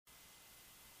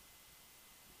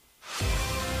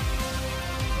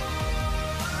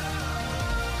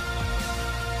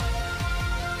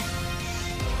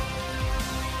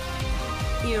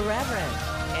Irreverent,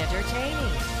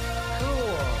 entertaining,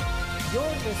 cool.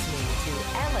 You're listening to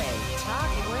LA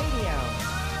Talk Radio.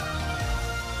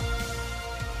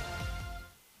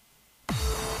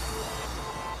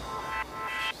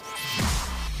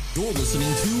 You're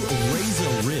listening to Reza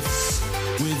Riffs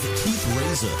with Keith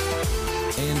Reza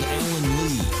and Alan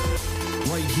Lee,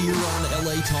 right here on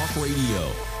LA Talk Radio.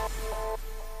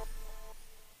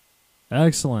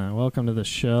 Excellent. Welcome to the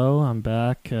show. I'm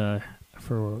back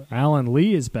for Alan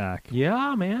Lee is back.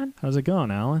 Yeah, man. How's it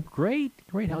going, Alan? Great.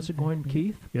 How's it going,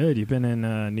 Keith? Good. You've been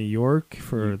in New York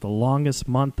for the longest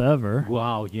month ever.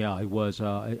 Wow, yeah, it was.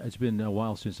 It's been a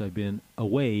while since I've been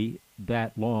away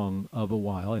that long of a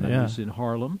while, and I was in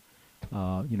Harlem,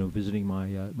 visiting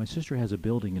my sister has a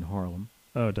building in Harlem.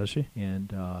 Oh, does she?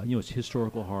 And, it's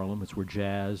historical Harlem. It's where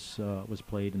jazz was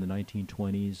played in the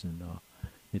 1920s, and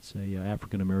it's a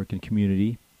African-American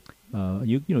community.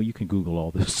 You can Google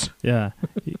all this. Yeah.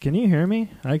 Can you hear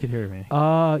me? I could hear me.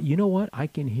 You know what? I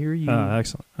can hear you.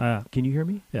 Excellent. Can you hear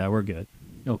me? Yeah, we're good.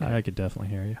 Okay. I could definitely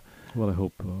hear you. Well, I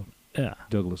hope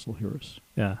Douglas will hear us.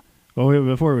 Yeah. Well,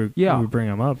 before we bring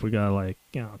him up, we gotta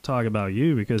talk about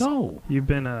you because you've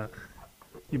been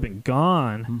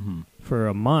gone for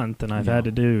a month, and I've had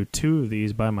to do 2 of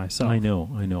these by myself. I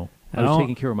know. I was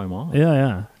taking care of my mom.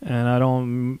 Yeah, and I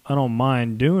don't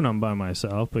mind doing them by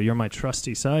myself, but you're my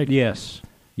trusty sidekick.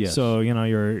 Yes. So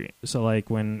like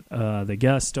when the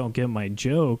guests don't get my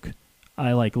joke,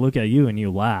 I look at you and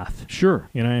you laugh. Sure.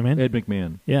 You know what I mean? Ed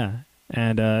McMahon. Yeah.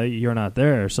 And you're not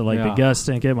there, so the guests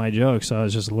didn't get my joke, so I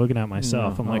was just looking at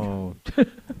myself. I'm like,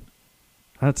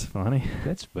 that's funny.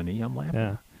 That's funny. I'm laughing.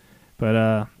 Yeah.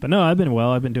 But no, I've been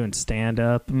well. I've been doing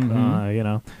stand-up.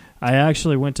 I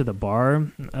actually went to the bar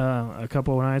a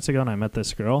couple of nights ago, and I met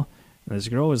this girl. And this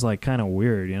girl was kind of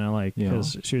weird,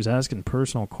 because she was asking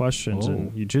personal questions,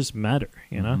 and you just met her,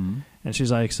 And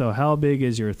she's like, "So how big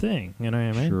is your thing?" You know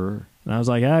what I mean? Sure. And I was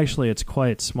like, "Actually, it's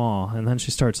quite small." And then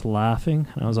she starts laughing,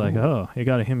 and I was like, "Oh, you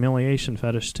got a humiliation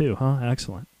fetish too, huh?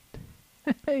 Excellent."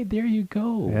 Hey, there you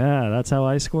go. Yeah, that's how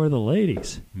I score the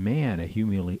ladies. Man, a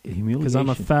humiliation. Because I'm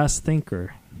a fast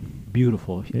thinker.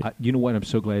 Beautiful. You know what? I'm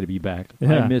so glad to be back.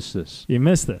 Yeah. I miss this. You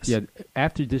missed this? Yeah.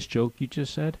 After this joke you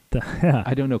just said, yeah.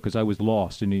 I don't know, because I was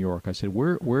lost in New York. I said,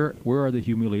 where are the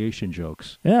humiliation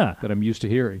jokes? Yeah. That I'm used to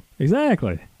hearing?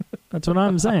 Exactly. That's what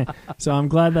I'm saying. So I'm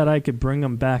glad that I could bring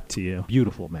them back to you.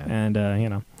 Beautiful, man.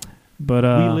 And but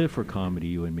we live for comedy,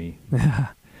 you and me.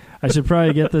 I should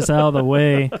probably get this out of the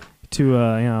way.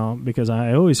 Because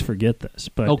I always forget this.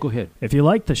 But go ahead. If you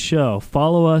like the show,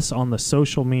 follow us on the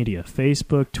social media,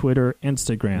 Facebook, Twitter,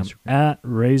 Instagram, at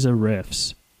Reza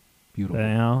Riffs. Beautiful.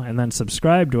 And then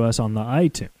subscribe to us on the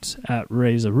iTunes, at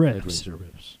Reza Riffs. Reza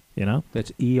Riffs.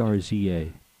 That's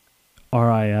ERZA.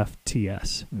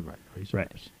 RIFTS. Right. Reza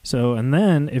Riffs. So, and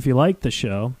then if you like the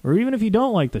show, or even if you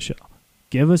don't like the show,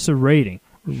 give us a rating,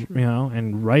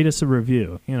 and write us a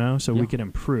review, so we can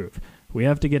improve. We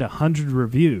have to get 100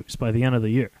 reviews by the end of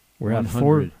the year. We're at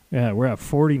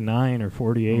 49 or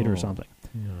 48 or something.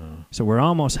 Yeah. So we're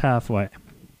almost halfway.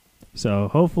 So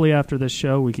hopefully after this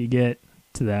show we could get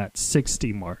to that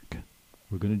 60 mark.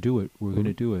 We're going to do it. We're going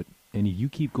to do it. And you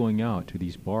keep going out to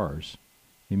these bars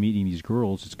and meeting these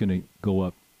girls, it's going to go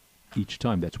up each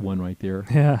time. That's one right there.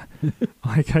 Yeah.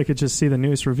 I could just see the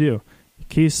news review.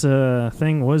 Keith's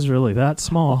thing was really that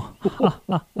small.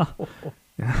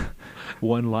 Yeah.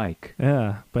 One like.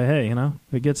 Yeah, but hey,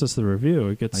 it gets us the review.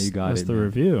 It gets us the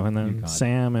review. And then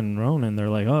Sam and Ronan, they're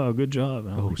like, "Oh, good job."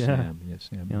 Sam. Yes,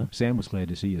 Sam. Sam was glad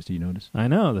to see us. Do you notice? I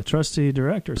know, the trusty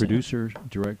director. Producer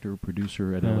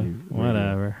at LA.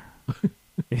 Whatever.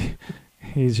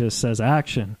 he just says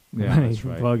action. Yeah, and that's he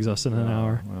right. bugs us in an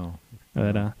hour. Well,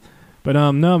 But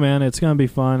no, man, it's going to be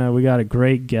fun. We got a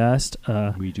great guest.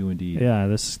 We do indeed. Yeah,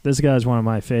 this guy's one of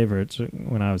my favorites.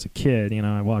 When I was a kid,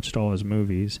 I watched all his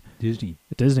movies. Disney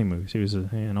movies. He was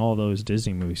in all those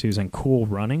Disney movies. He was in Cool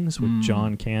Runnings with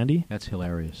John Candy. That's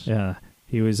hilarious. Yeah.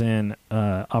 He was in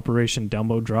Operation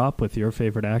Dumbo Drop with your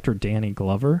favorite actor, Danny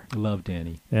Glover. I love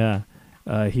Danny. Yeah.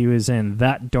 He was in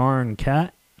That Darn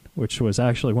Cat, which was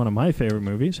actually one of my favorite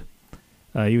movies.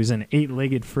 He was in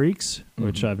Eight-Legged Freaks,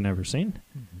 which I've never seen.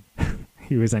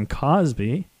 He was in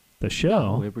Cosby, the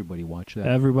show. Oh, everybody watched that.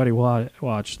 Everybody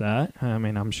watched that. I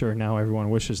mean, I'm sure now everyone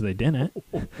wishes they didn't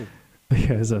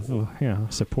because of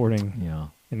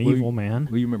supporting an evil man.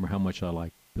 Well, you remember how much I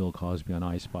like Bill Cosby on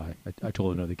I Spy. I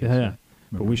told another guest. Yeah,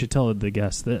 but we should tell the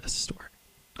guest this story.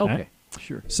 Okay, right?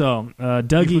 Sure. So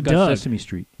Dougie Doug, Sesame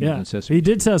Street. He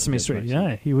did Sesame Street.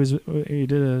 Yeah, he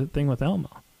did a thing with Elmo.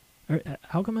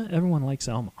 How come everyone likes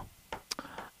Elmo?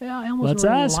 Yeah, Elmo's Let's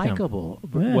very ask him. likable.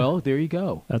 Yeah. Well, there you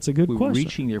go. That's a good we question. We're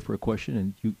reaching there for a question,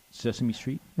 and Sesame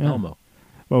Street, Yeah. Elmo.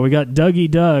 Well, we got Dougie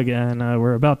Doug, and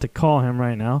we're about to call him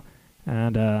right now.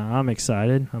 And I'm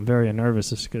excited. I'm very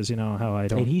nervous just because you know how I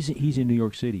don't. And he's in New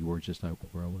York City, where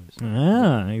I was.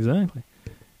 Yeah, exactly.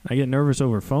 I get nervous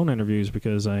over phone interviews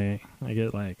because I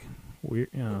get like weird,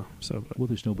 you know. So, Well,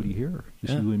 there's nobody here.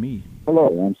 Just you and me. Hello,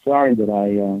 I'm sorry that I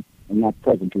am not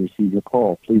present to receive your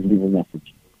call. Please leave a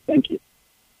message. Thank you.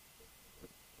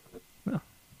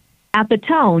 At the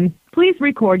tone, please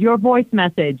record your voice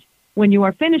message. When you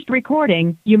are finished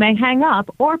recording, you may hang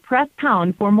up or press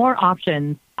pound for more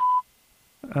options.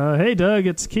 hey, Doug,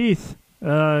 it's Keith.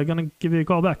 Gonna give you a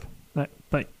call back. All right,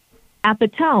 bye. At the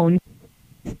tone,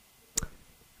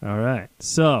 All right.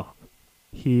 So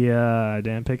he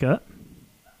didn't pick up,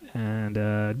 and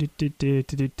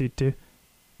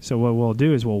So what we'll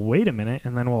do is we'll wait a minute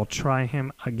and then we'll try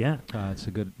him again. That's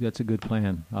a good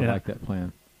plan. I like that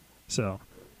plan. So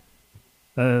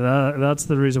that's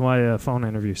the reason why a phone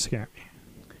interview scare me.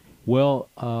 Well,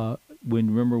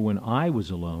 remember when I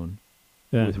was alone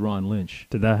with Ron Lynch?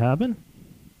 Did that happen?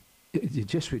 It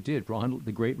did.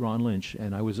 The great Ron Lynch,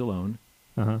 and I was alone,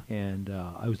 and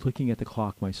I was looking at the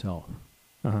clock myself,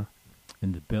 and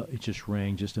the bell it just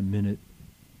rang just a minute.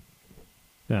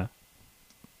 Yeah.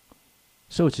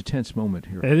 So it's a tense moment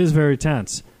here. It is very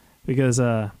tense because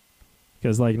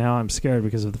like now I'm scared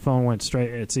because if the phone went straight,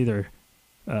 it's either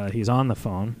he's on the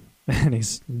phone and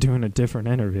he's doing a different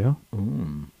interview,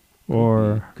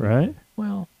 or right?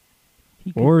 Well,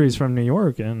 or he's from New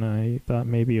York and I thought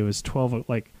maybe it was 12.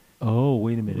 Like, oh,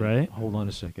 wait a minute, right? Hold on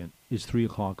a second. It's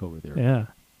 3:00 over there. Yeah.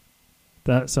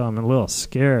 So I'm a little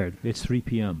scared. It's 3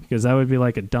 p.m. because that would be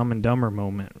like a Dumb and Dumber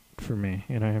moment for me.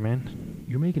 You know what I mean?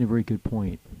 You're making a very good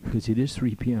point because it is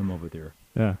 3 p.m. over there.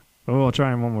 Yeah. But we'll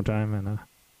try him one more time. And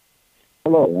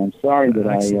hello, I'm sorry that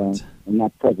I excellent. am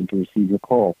not present to receive your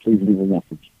call. Please leave a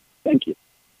message. Thank you.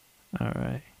 All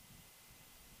right.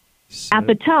 So, at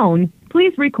the tone,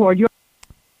 please record your...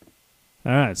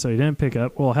 all right. So he didn't pick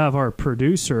up. We'll have our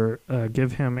producer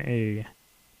give him a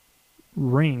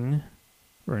ring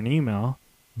or an email,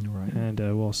 right? And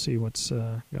we'll see what's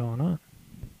going on.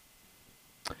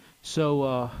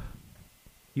 So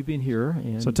you've been here,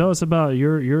 and so tell us about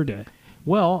your day.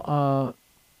 Well,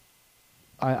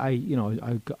 I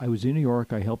was in New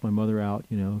York. I helped my mother out.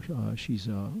 She's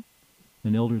an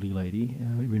elderly lady,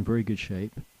 in very good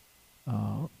shape,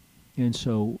 and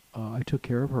so I took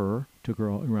care of her. Took her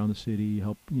around the city,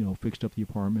 helped fixed up the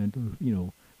apartment,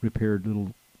 repaired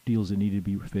little deals that needed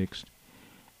to be fixed.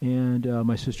 And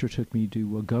my sister took me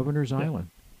to Governor's Island.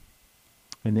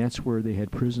 And that's where they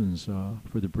had prisons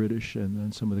for the British and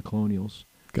then some of the colonials.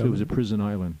 So it was a prison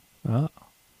island. Oh,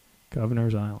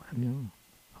 Governor's Island.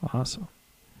 Yeah. Awesome.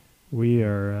 We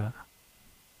are...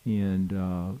 and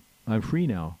I'm free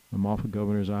now. I'm off of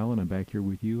Governor's Island. I'm back here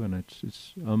with you, and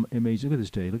it's amazing. Look at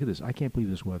this day. Look at this. I can't believe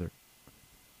this weather.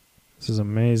 This is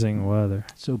amazing weather.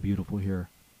 It's so beautiful here.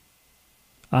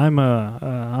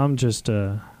 I'm just...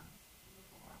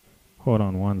 hold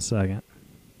on one second.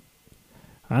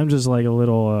 I'm just like a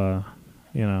little,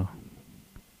 let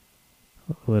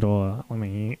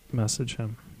me message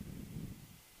him.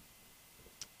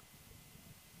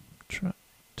 Try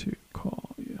to call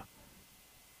you.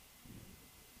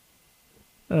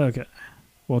 Okay.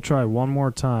 We'll try one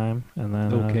more time, and then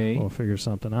we'll figure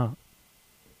something out.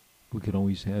 We could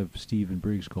always have Stephen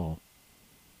Briggs call.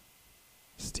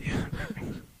 Stephen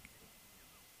Briggs.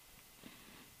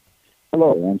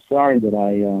 Hello, I'm sorry that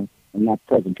I am not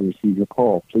present to receive your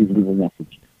call. Please leave a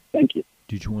message. Thank you.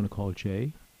 Did you want to call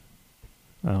Jay?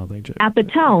 I don't think Jay. At the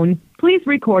tone, please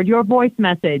record your voice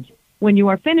message. When you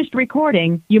are finished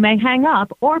recording, you may hang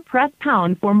up or press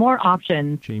pound for more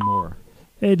options. Jay Moore.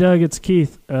 Hey, Doug, it's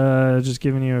Keith. Just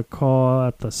giving you a call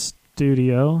at the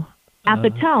studio. At the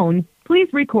tone, please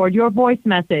record your voice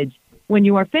message. When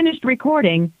you are finished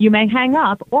recording, you may hang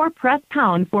up or press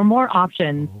pound for more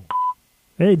options. Oh.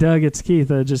 Hey, Doug, it's Keith.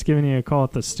 Just giving you a call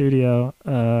at the studio.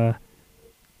 At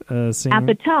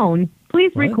the tone,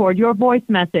 please record your voice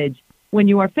message. When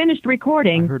you are finished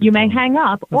recording, you may hang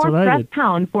up or press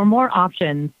pound for more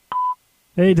options.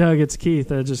 Hey, Doug, it's Keith.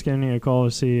 Just giving you a call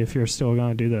to see if you're still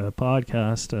going to do the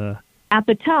podcast. At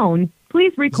the tone,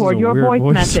 please record your voice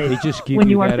message. When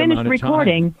you are finished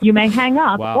recording, you may hang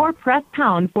up or press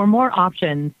pound for more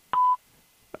options.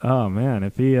 Oh, man,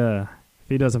 if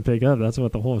he doesn't pick up, that's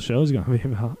what the whole show's going to be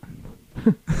about.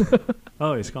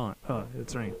 Oh, he's calling. Oh,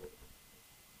 it's ringing.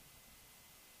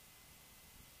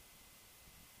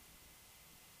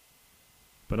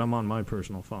 But I'm on my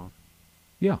personal phone.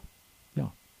 Yeah.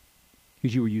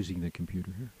 Because you were using the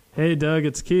computer here. Hey, Doug,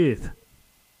 it's Keith.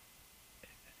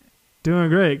 Doing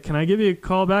great. Can I give you a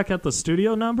call back at the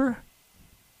studio number?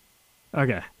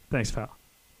 Okay. Thanks, pal.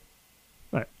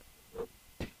 Bye.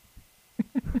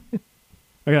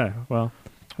 Okay, well,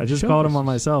 I just called him on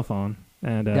my cell phone.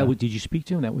 And did you speak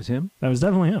to him? That was him? That was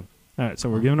definitely him. All right, so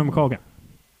we're giving him a call again.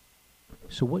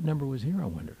 So what number was here, I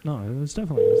wonder? No, it was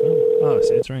definitely his number. Oh,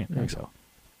 see, it's ringing. There you go.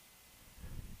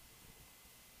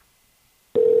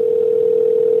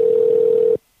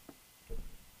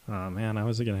 Oh, man, I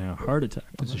was getting a heart attack.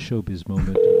 It's a showbiz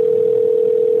moment.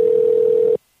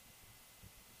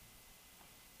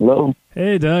 Hello?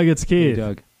 Hey, Doug, it's Keith. Hey,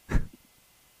 Doug.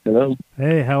 Hello?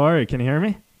 Hey, how are you? Can you hear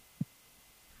me?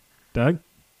 Doug?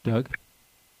 Doug?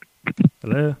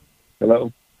 Hello?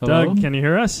 Hello? Doug, can you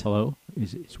hear us? Hello?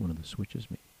 It's one of the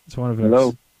switches, me. It's one of us.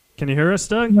 Hello? Can you hear us,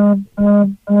 Doug?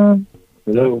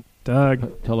 Hello?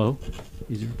 Doug? Hello?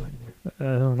 Is everybody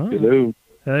there? I don't know. Hello?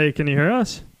 Hey, can you hear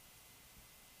us?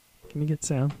 Can you get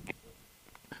sound?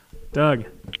 Doug?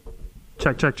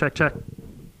 Check, check, check, check.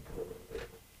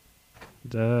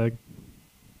 Doug?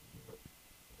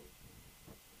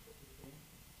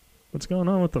 What's going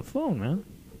on with the phone, man?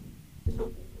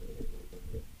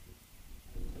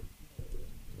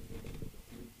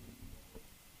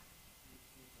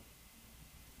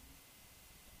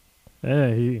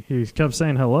 Hey, he kept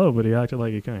saying hello, but he acted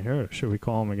like he couldn't hear it. Should we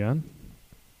call him again?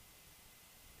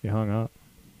 He hung up.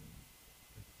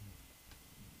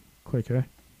 Click here.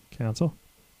 Cancel.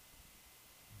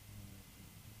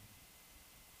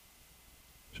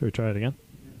 Should we try it again?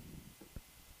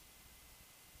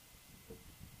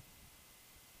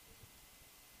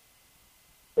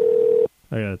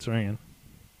 Oh yeah, it's ringing.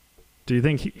 Do you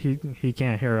think he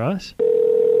can't hear us?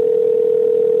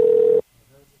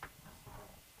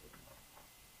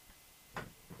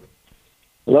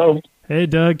 Hello? Hey,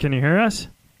 Doug, can you hear us?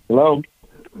 Hello?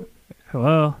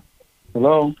 Hello?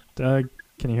 Hello? Doug,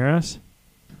 can you hear us?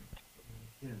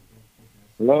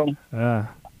 Hello?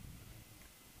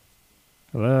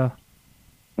 Hello?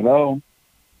 Hello?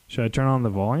 Should I turn on the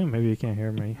volume? Maybe you can't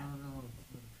hear me.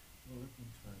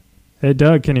 Hey,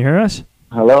 Doug, can you hear us?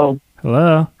 Hello?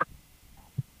 Hello?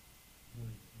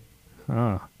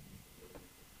 Oh.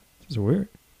 This is weird.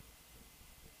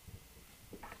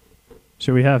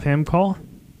 Should we have him call?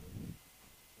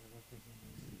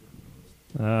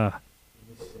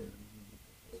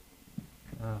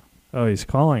 Oh, he's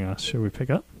calling us. Should we pick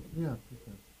up? Yeah.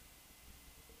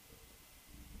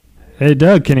 Hey,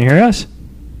 Doug, can you hear us?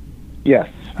 Yes.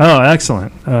 Oh,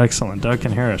 excellent. Oh, excellent. Doug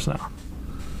can hear us now.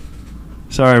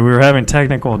 Sorry, we were having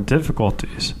technical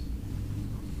difficulties.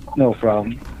 No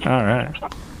problem. All right.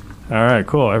 All right,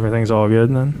 cool. Everything's all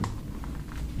good then?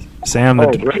 Sam,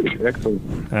 great.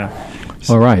 Excellent. Yeah.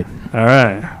 All right. All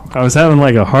right. I was having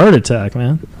like a heart attack,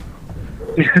 man.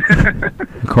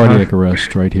 Cardiac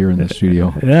arrest right here in the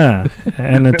studio. Yeah.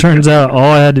 And it turns out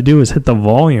all I had to do was hit the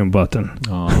volume button.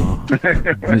 Oh,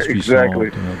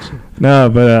 Exactly. No,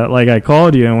 but like I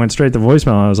called you and went straight to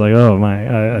voicemail. I was like, oh,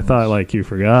 my. I thought like you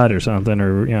forgot or something,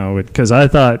 or, you know, because I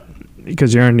thought,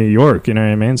 because you're in New York, you know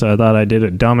what I mean? So I thought I did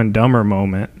a Dumb and Dumber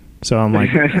moment. So I'm like,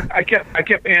 I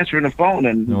kept answering the phone,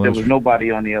 and there was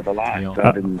nobody on the other line. So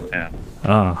I didn't. Yeah.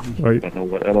 I don't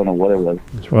know what it was.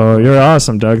 Well, you're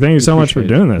awesome, Doug. Thank you so much for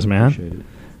doing this, man.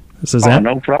 This is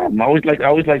no problem. I always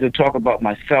like to talk about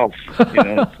myself. You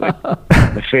know, it's like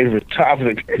my favorite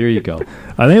topic. There you go.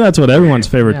 I think that's what everyone's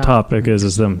favorite topic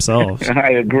is themselves. I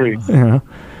agree. Yeah,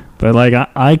 but like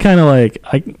I kind of like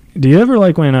do you ever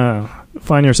like when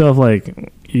find yourself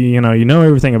like you know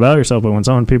everything about yourself, but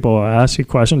when people ask you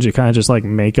questions, you kind of just like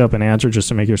make up an answer just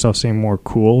to make yourself seem more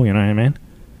cool. You know what I mean?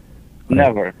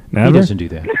 Never. He doesn't do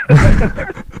that.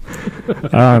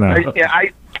 I don't know.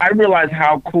 I realize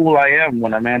how cool I am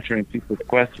when I'm answering people's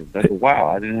questions. I go, wow,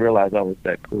 I didn't realize I was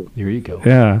that cool. There you go.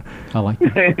 Yeah. I like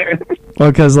that. Well,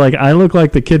 because like I look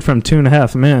like the kid from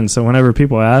 2.5 Men, so whenever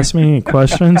people ask me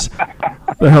questions,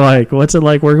 they're like, "What's it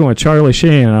like working with Charlie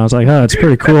Sheen?" And I was like, "Oh, it's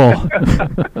pretty cool."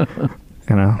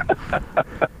 You know.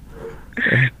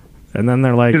 And then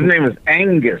they're like, his name is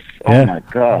Angus. Yeah. Oh my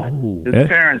God. His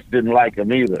parents didn't like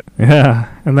him either. Yeah.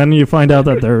 And then you find out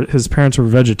that his parents were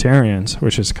vegetarians,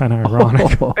 which is kind of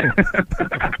ironic.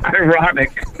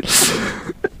 Ironic.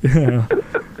 Yeah.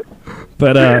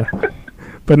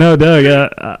 But no, Doug,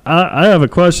 I have a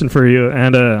question for you,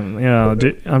 and you know,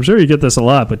 I'm sure you get this a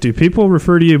lot, but do people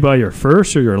refer to you by your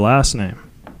first or your last name?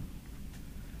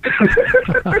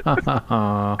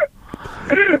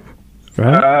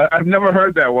 Right? I've never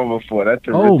heard that one before. That's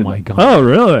original. Oh my God! Oh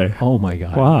really? Oh my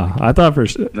God! Wow! I thought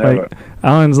like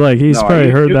Alan's like he's probably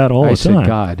heard that all the time. I said,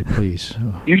 God, please.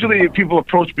 Usually, people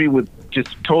approach me with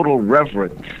just total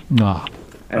reverence,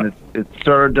 and it's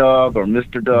Sir Doug or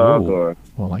Mr. Doug or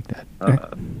Oh, I like that.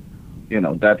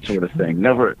 That sort of thing.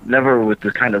 Never with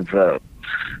the kind of a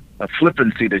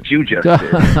flippancy that you just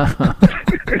did.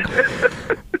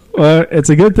 Well, it's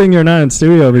a good thing you're not in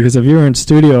studio, because if you were in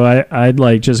studio, I'd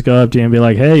like just go up to you and be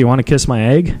like, "Hey, you want to kiss my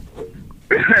egg?"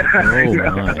 Oh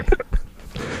my!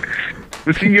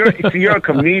 But see, you're a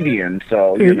comedian,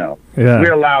 so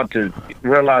we're allowed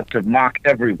to mock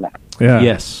everyone. Yeah.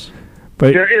 Yes.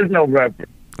 But there is no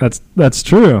reverence. That's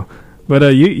true. But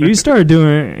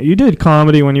you did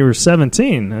comedy when you were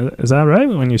 17. Is that right?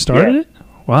 When you started it?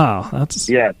 Wow, that's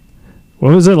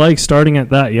What was it like starting at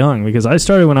that young? Because I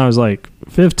started when I was like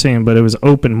 15, but it was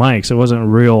open mics. It wasn't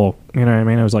real, you know what I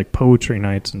mean? It was like poetry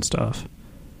nights and stuff.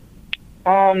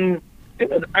 It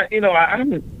was,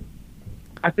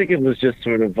 I think it was just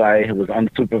sort of it was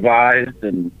unsupervised,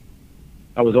 and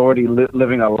I was already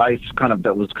living a life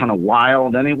that was kind of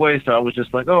wild anyway. So I was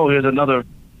just like, oh, here's another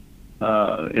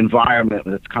environment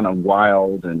that's kind of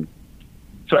wild, and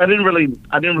so I didn't really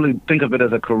think of it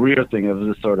as a career thing. It was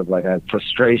just sort of like I had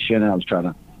frustration, and I was trying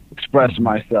to express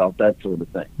myself, that sort of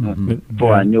thing. Mm-hmm.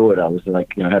 Before I knew it, I was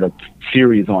like, I had a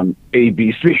series on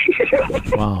ABC.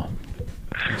 Wow.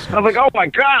 I was like, oh my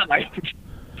God!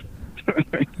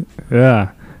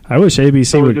 Yeah. I wish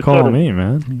ABC would call me,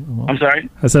 man. I'm sorry?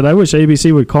 I said, I wish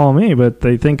ABC would call me, but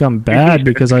they think I'm bad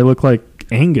because I look like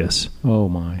Angus. Oh,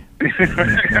 my.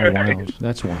 Oh, wild.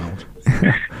 That's wild.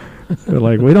 They're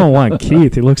like, we don't want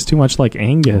Keith. He looks too much like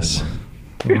Angus.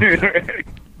 Okay.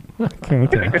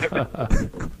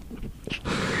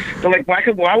 So, like,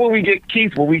 why would we get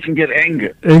Keith when we can get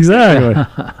Angus? Exactly.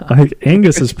 Like,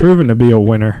 Angus has proven to be a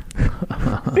winner.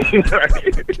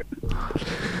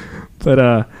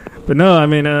 But no, I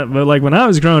mean, but like when I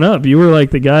was growing up, you were like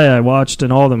the guy I watched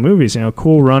in all the movies.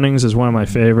 Cool Runnings is one of my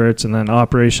favorites, and then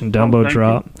Operation Dumbo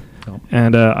Drop.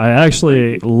 And I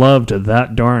actually loved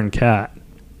That Darn Cat.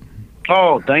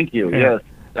 Oh, thank you. Yeah. Yes.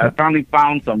 I finally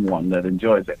found someone that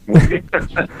enjoys that movie.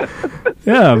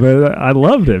 Yeah, but I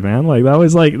loved it, man. Like that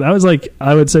was like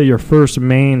I would say your first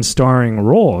main starring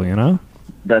role,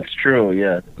 That's true,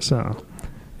 yeah. So,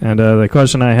 and the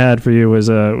question I had for you was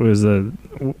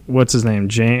what's his name?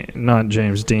 Not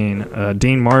James Dean.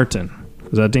 Dean Martin.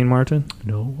 Was that Dean Martin?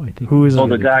 No, I think. Who is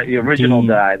the guy, the original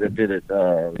guy that did it?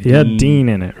 He had Dean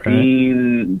in it,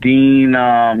 right? Dean.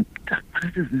 What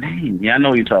is his name? Yeah, I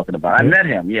know who you're talking about. I met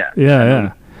him. Yeah.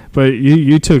 Yeah. But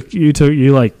you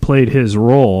like played his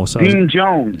role. So Dean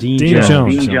Jones. Dean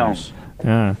Jones.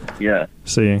 Yeah. Yeah.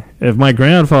 See, if my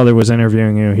grandfather was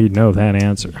interviewing you, he'd know that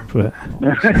answer. But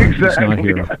exactly. He's not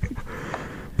here.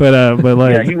 But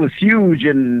like he was huge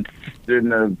in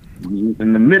the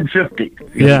mid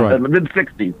 50s. Yeah. In the mid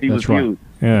 60s, he was huge.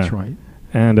 Yeah. That's right.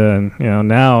 And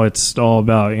now it's all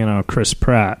about Chris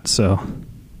Pratt. So.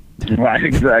 Right.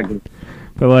 Exactly.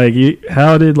 But like,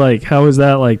 how was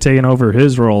that like taking over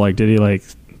his role? Like, did he like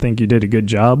think you did a good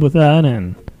job with that,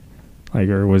 and like,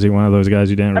 or was he one of those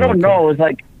guys you didn't? I don't know. It was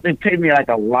like they paid me like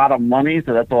a lot of money,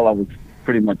 so that's all I was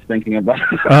pretty much thinking about.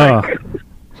 Oh.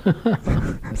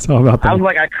 It's all about that. I was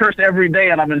like, I curse every day,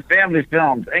 and I'm in family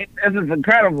films. This is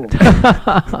incredible.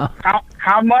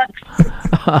 How much?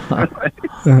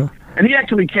 And he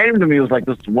actually came to me. It was like,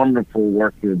 this wonderful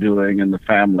work you're doing in the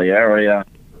family area.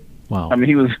 Wow. I mean,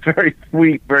 he was very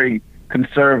sweet, very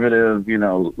conservative,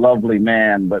 lovely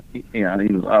man, but he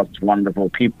was wonderful.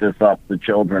 Keep this up. The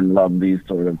children love these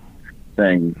sort of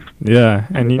things. Yeah,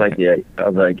 and I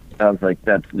was like,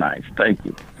 that's nice. Thank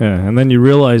you. Yeah, and then you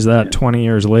realize that 20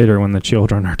 years later when the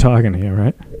children are talking to you,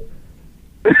 right?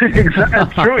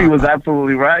 That's true. He was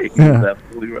absolutely right.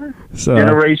 So,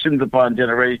 generations upon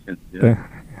generations. Yeah.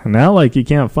 Now, like, you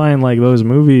can't find like those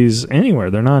movies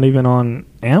anywhere. They're not even on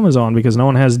Amazon because no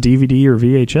one has DVD or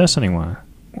VHS anymore.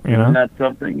 And that's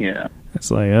something. Yeah.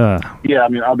 It's like, yeah, I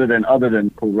mean, other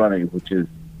than Cool Runnings, which is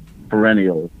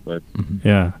perennial, but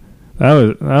yeah,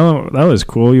 that was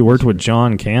cool. You worked with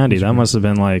John Candy. That must have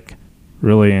been like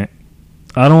really.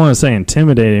 I don't want to say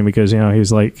intimidating because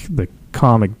he's like the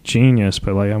comic genius,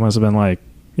 but like I must have been like,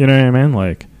 you know what I mean?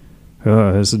 Like,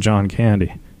 this is John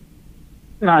Candy.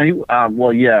 No,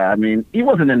 well, yeah. I mean, he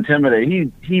wasn't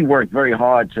intimidated. He worked very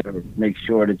hard to make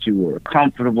sure that you were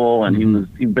comfortable, and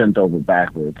he bent over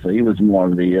backwards. So he was more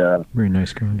of the very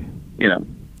nice guy. He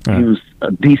was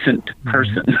a decent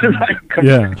person.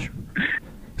 Yeah.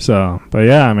 So, but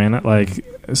yeah, I mean, like,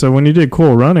 so when you did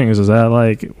Cool Runnings, was that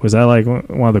like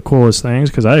one of the coolest things?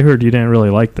 Because I heard you didn't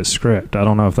really like the script. I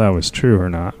don't know if that was true or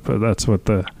not, but that's what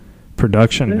the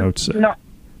production notes said. No.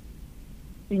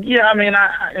 Yeah, I mean,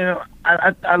 I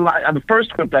the first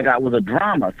script I got was a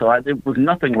drama, so it was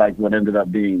nothing like what ended up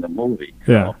being the movie.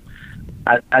 Yeah.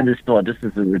 I just thought this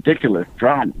is a ridiculous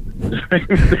drama.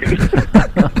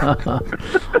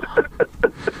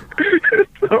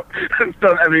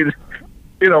 so I mean,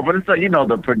 but it's like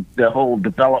the whole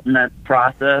development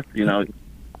process.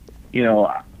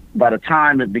 By the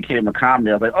time it became a comedy,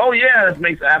 I was like, oh yeah, this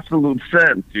makes absolute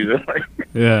sense.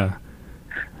 Yeah.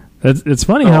 It's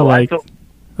funny how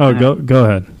go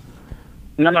ahead.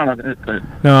 No.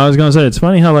 No, I was gonna say it's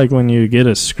funny how when you get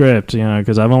a script,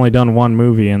 because I've only done one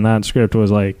movie and that script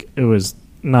was it was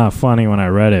not funny when I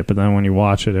read it, but then when you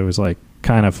watch it, it was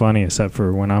kind of funny, except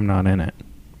for when I'm not in it.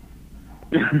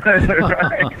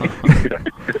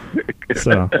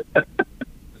 So,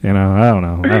 I don't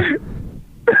know.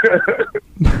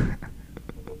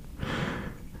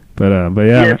 But yeah.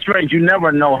 Yeah, it's strange. You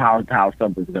never know how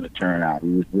something's gonna turn out.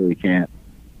 You just really can't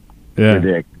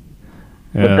predict.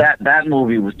 Yeah. But that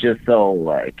movie was just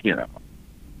so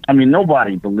I mean,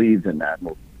 nobody believes in that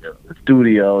movie. The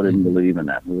studio didn't believe in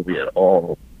that movie at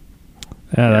all.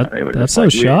 Yeah, that's so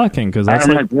shocking because that's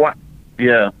what?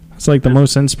 Yeah, it's the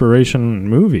most inspiration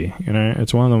movie.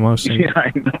 It's one of the most. Yeah,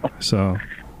 I know. So.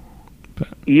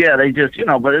 Yeah, they just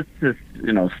but it's just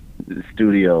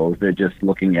studios. They're just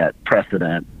looking at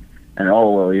precedent.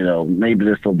 And maybe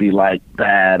this will be like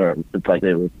that, or it's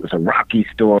it's a Rocky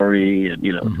story, and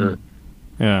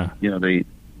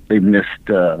they missed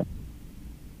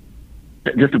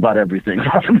just about everything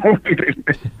about the movie.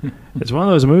 It's one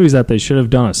of those movies that they should have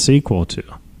done a sequel to.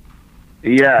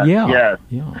 Yeah.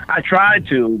 I tried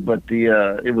to, but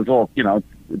it was all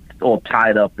it's all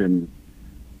tied up in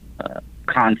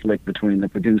conflict between the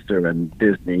producer and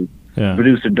Disney. Yeah.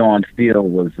 Producer Dawn Steele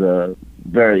was a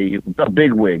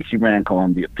big wig. She ran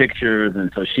Columbia Pictures,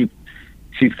 and so she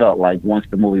felt like once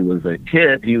the movie was a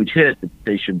huge hit,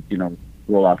 they should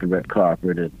roll out the red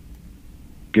carpet and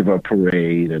give her a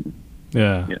parade and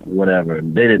whatever.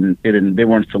 And they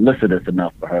weren't solicitous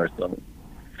enough for her. So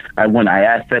I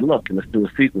said, look, let's do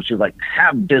a sequel. She was like,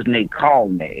 have Disney call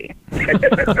me. I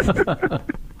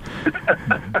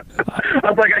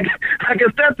was like, I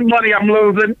guess that's the money I'm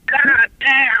losing. God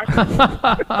damn.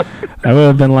 I would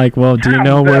have been like, well, do you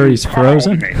know where he's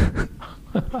frozen?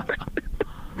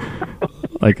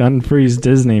 Unfreeze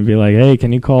Disney and be like, hey,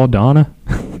 can you call Donna?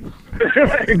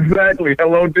 Exactly.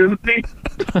 Hello, Disney.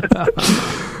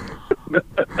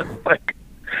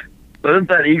 So it's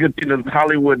that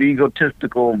Hollywood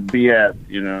egotistical BS,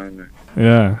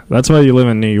 Yeah, that's why you live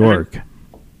in New York.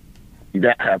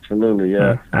 Yeah, absolutely.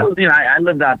 Yeah, I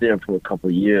lived out there for a couple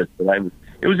of years, but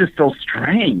it was just so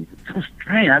strange. So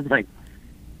strange. I was like,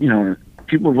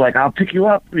 people were like, "I'll pick you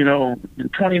up," in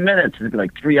 20 minutes.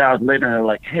 And 3 hours later, and they're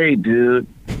like, "Hey, dude."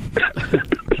 I'm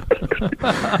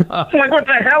like, what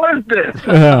the hell is this?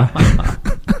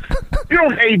 You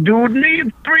don't "hey, dude" me.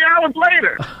 It's 3 hours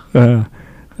later.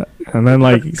 And then,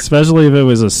 especially if it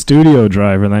was a studio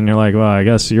driver, then you're like, well, I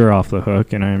guess you're off the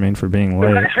hook, you know what I mean, for being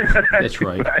late. That's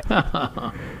right.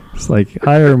 It's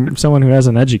hire someone who has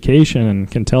an education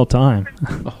and can tell time.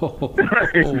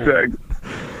 Exactly.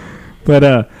 But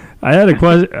I had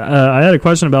a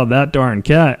question about That Darn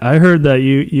Cat. I heard that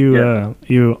you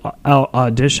out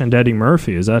auditioned Eddie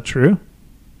Murphy. Is that true?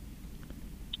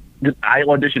 Did I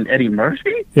audition Eddie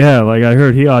Murphy? Yeah, I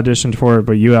heard he auditioned for it,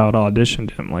 but you out auditioned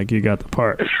him. You got the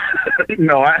part.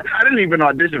 No, I didn't even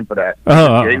audition for that.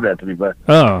 Oh, he gave that to me, but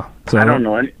so I don't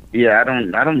know. Yeah, I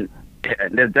don't.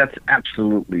 That's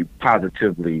absolutely,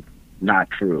 positively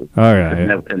not true. All right,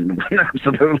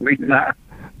 absolutely not.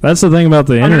 That's the thing about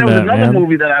the internet, there was another man.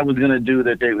 movie that I was going to do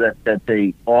that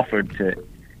they offered to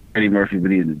Eddie Murphy, but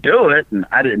he didn't do it, and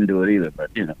I didn't do it either. But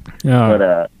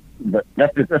Yeah. But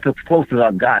that's as close as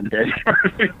I've gotten to Eddie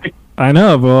Murphy. I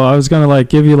know, but I was going to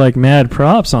give you mad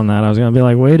props on that. I was going to be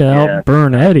way to help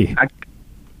burn Eddie.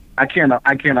 I can't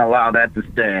allow that to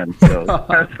stand. So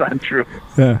that's not true.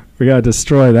 Yeah, we got to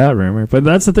destroy that rumor. But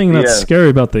that's the thing that's scary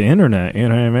about the internet. You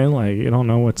know what I mean? You don't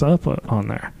know what's up on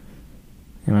there.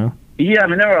 Yeah, I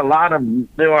mean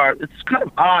it's kind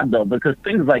of odd though, because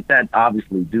things like that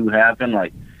obviously do happen.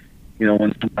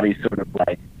 When somebody's sort of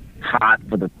hot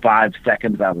for the 5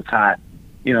 seconds I was hot,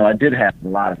 I did have a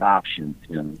lot of options,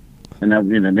 and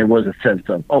there was a sense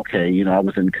of, okay, I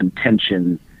was in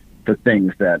contention for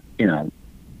things that, I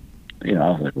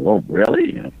was like, well,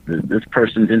 really? This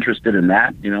person's interested in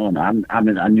that,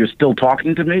 and you're still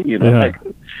talking to me,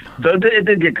 so it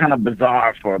did get kind of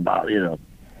bizarre for about,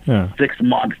 6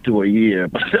 months to a year.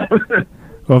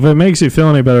 Well, if it makes you feel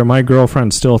any better, my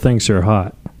girlfriend still thinks you're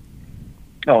hot.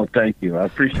 Oh, thank you. I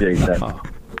appreciate that.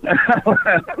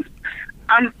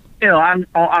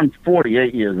 I'm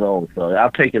 48 years old, so I'll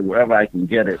take it wherever I can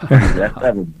get it.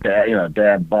 That's a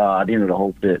dad bod, the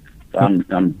whole bit. So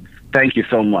I'm Thank you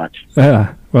so much.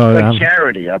 Yeah, well, like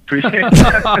charity. I appreciate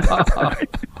that.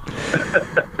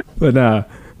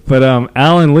 But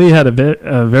Alan Lee had a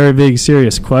very big,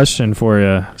 serious question for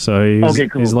you. So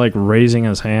he's like raising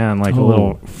his hand like a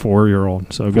little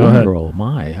 4-year-old. So go ahead. 4-year-old,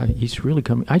 he's really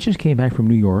coming. I just came back from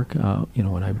New York, and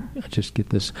I just get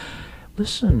this.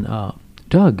 Listen,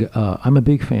 Doug, I'm a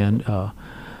big fan of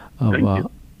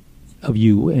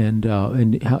you, and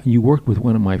how you worked with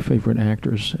one of my favorite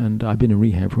actors, and I've been in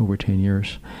rehab for over 10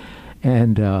 years.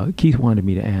 And Keith wanted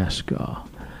me to ask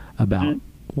about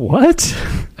what?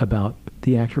 About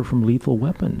the actor from Lethal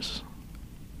Weapons.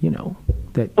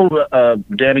 That. Oh,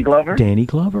 Danny Glover. Danny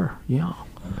Glover, yeah.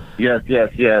 Yes.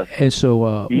 And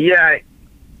so,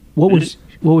 what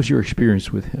was your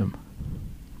experience with him?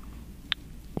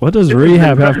 What does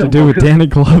rehab have to do with Danny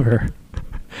Glover?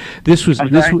 This was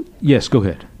yes. Go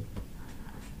ahead.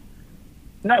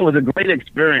 No, it was a great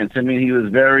experience. I mean, he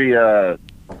was very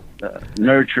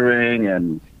nurturing,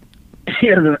 and he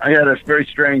had a very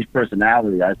strange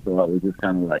personality. I thought it was just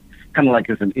kind of like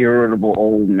just an irritable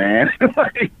old man.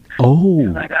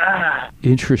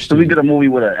 Interesting. So we did a movie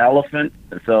with an elephant.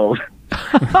 So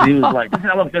he was like, "This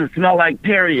elephant smell like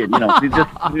period."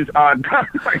 These odd.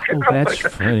 That's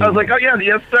funny. I was like, "Oh yeah,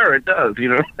 yes sir, it does."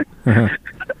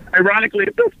 Ironically,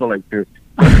 it does smell like period.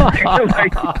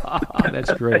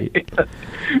 That's great.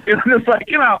 It's just like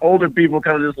how older people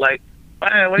kind of just like,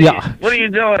 "Man, what are you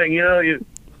doing?"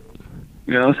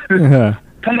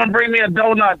 Come on, bring me a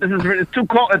donut. It's too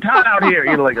cold. It's hot out here.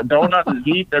 Like a donut and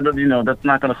heat. That's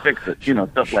not going to fix it.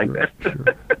 Stuff like that. Sure.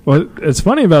 Well, it's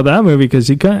funny about that movie because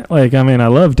he kind of, I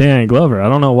love Danny Glover. I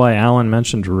don't know why Alan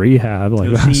mentioned rehab.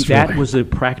 That was a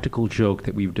practical joke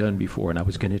that we've done before, and I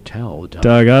was going to tell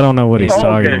Doug. I don't know what he's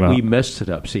talking about. We messed it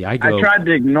up. See, I tried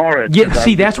to ignore it. Yeah,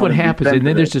 see, that's what happens, and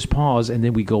then there's this pause, and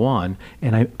then we go on,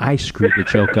 and I screwed the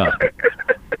joke up.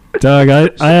 Doug,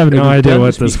 I have no idea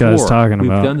what this guy's talking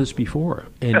about. We've done this before,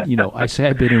 and I say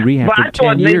I've been in rehab for 10 years. I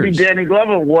thought maybe Danny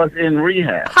Glover was in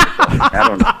rehab. I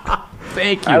don't know.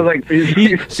 Thank you. I was like,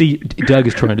 see, Doug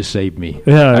is trying to save me.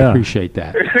 Yeah, I appreciate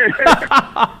that.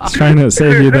 He's trying to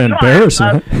save you the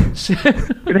embarrassment.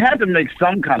 It had to make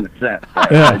some kind of sense.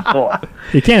 Yeah. I thought.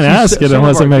 You can't ask it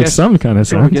unless it makes some kind of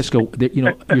sense. Guests go,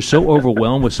 you're so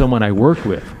overwhelmed with someone I worked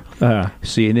with.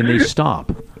 See, and then they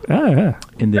stop. Yeah.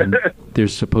 And then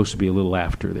there's supposed to be a little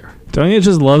laughter there. Don't you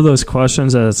just love those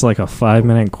questions that it's like a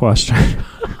 5-minute question?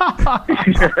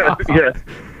 Yeah.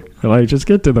 Like, just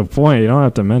get to the point. You don't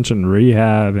have to mention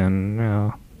rehab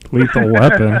and Lethal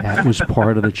Weapon. That was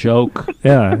part of the joke.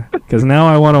 Yeah, because now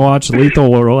I want to watch Lethal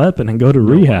Weapon and go to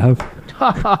rehab.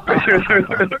 Like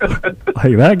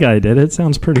that guy did. It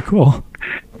sounds pretty cool.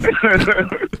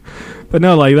 But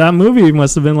no, like that movie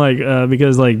must have been like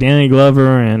because like Danny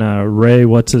Glover and Ray,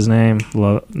 what's his name?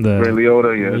 Ray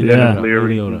Liotta, yeah,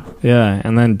 Leary. Yeah,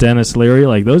 and then Dennis Leary.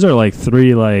 Like those are like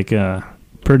 3 like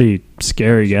pretty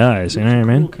scary guys. You know what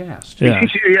I mean? Cool cast. Yeah,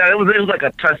 yeah. It was like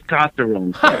a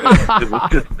testosterone.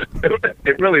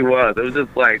 It really was. It was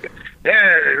just like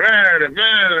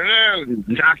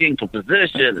jockeying for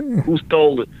position. Who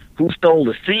stole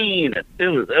the scene? It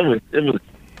was.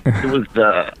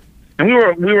 And we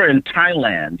were in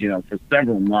Thailand, for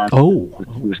several months.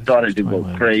 We were starting to go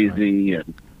crazy,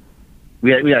 and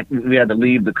we had to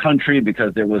leave the country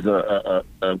because there was a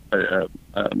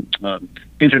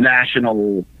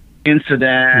international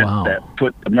incident that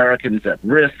put Americans at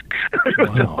risk. It was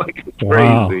just like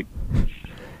crazy.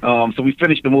 So we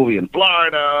finished the movie in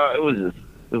Florida.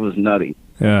 It was nutty.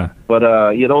 Yeah. But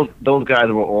those guys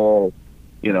were all,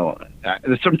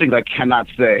 there's some things I cannot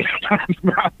say.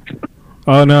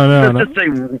 Oh no!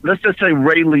 Let's just say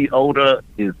Ray Liotta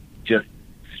is just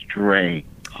strange.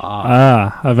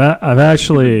 I've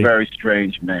actually very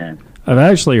strange man. I've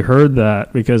actually heard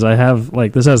that because I have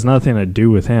like this has nothing to do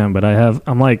with him, but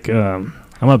I'm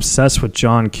obsessed with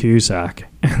John Cusack,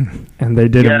 and they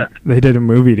did a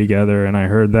movie together, and I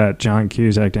heard that John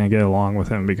Cusack didn't get along with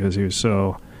him because he was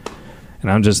so.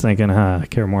 And I'm just thinking, I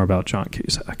care more about John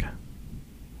Cusack.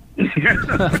 And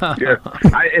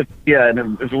if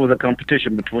it was a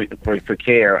competition for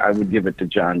care, I would give it to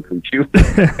John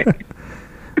Cusack.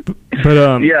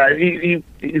 But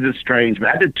he's a strange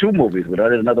man. I did 2 movies with him. I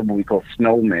did another movie called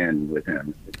Snowman with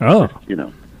him.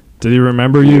 Did he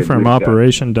remember you from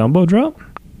Operation Dumbo Drop?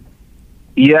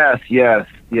 Yes,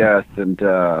 and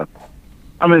I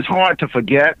mean it's hard to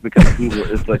forget because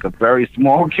it's like a very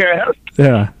small cast.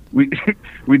 Yeah, we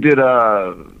did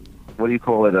what do you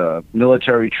call it?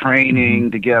 Military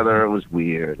training together. It was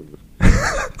weird.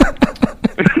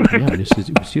 They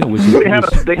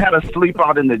had to sleep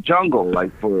out in the jungle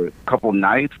like for a couple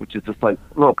nights, which is just like,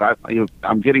 look,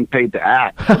 I'm getting paid to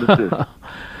act. What is this?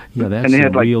 Yeah, that's and they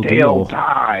had like real Dale deal.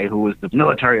 Dye, who was the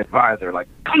military advisor. Like,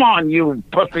 come on, you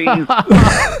pussies! Put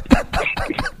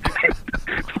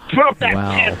up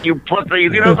that tent, you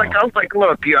pussies! You know, I was like,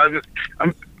 look, I'm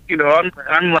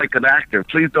like an actor.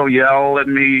 Please don't yell at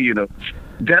me. You know,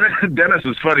 Dennis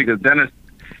was funny because Dennis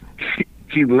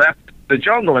he left the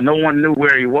jungle and no one knew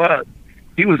where he was.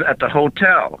 He was at the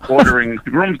hotel ordering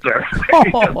room service.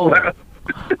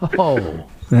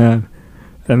 Yeah.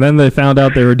 And then they found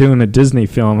out they were doing a Disney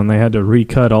film and they had to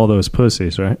recut all those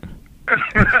pussies, right?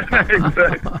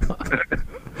 Exactly.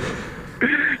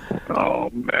 Oh,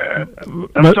 man.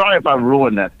 I'm sorry if I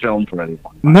ruined that film for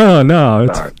anyone. No,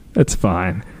 it's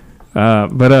fine.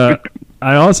 But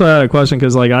I also had a question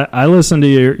because, like, I listened to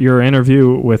your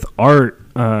interview with Art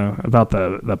about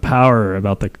the power,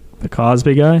 about the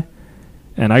Cosby guy.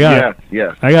 And I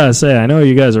gotta say, I know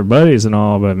you guys are buddies and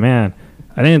all, but, man,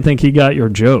 I didn't think he got your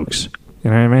jokes. You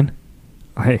know what I mean?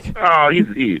 Like,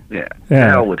 he's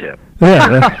hell with him.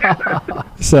 Yeah.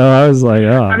 So I was like,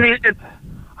 oh. I mean,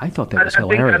 I thought that was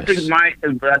hilarious. I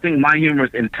think my humor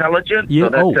is intelligent.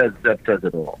 Yeah. So that says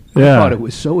it all. Yeah. I thought it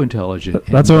was so intelligent.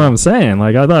 That's what I'm saying.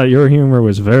 Like, I thought your humor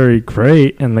was very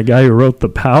great, and the guy who wrote the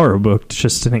Power book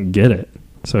just didn't get it.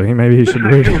 So maybe he should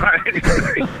read it.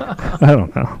 I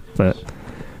don't know, but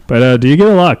do you get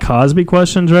a lot of Cosby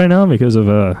questions right now? Because of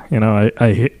I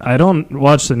don't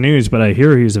watch the news, but I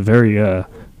hear he's a very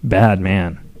bad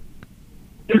man.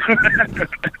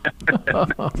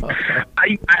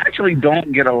 I actually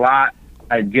don't get a lot.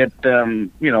 I get them,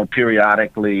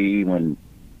 periodically when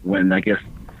I guess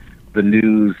the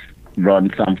news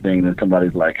runs something and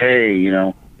somebody's like, hey,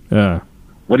 Yeah.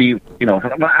 what do you,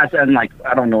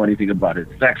 I don't know anything about his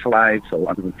sex life. So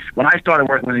when I started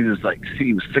working when he was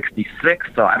 66,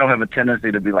 so I don't have a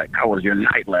tendency to be like, how was your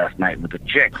night last night with the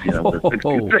chicks, the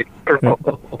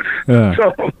 66-year-old. Yeah.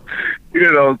 So,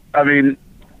 I mean,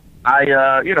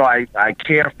 I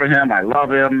care for him. I love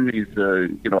him. He's I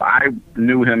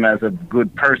knew him as a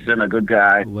good person, a good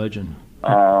guy. Legend.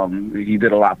 He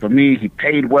did a lot for me. He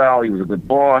paid well. He was a good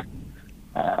boss.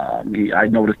 I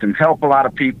noticed him help a lot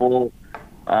of people.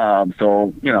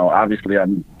 So, obviously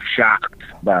I'm shocked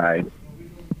by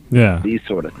these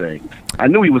sort of things. I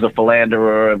knew he was a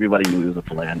philanderer. Everybody knew he was a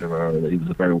philanderer. That he was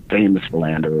a very famous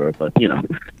philanderer. But,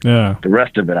 the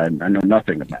rest of it, I know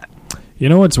nothing about. You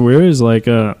know what's weird is, like,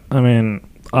 I mean,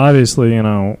 obviously,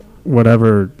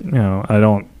 whatever, I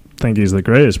don't think he's the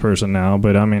greatest person now,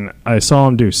 but, I mean, I saw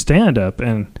him do stand-up,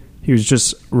 and he was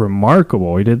just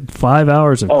remarkable. He did 5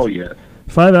 hours of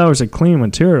 5 hours of clean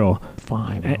material.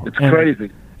 It's crazy.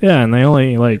 Yeah, and they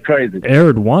only,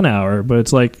 aired 1 hour, but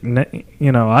it's like,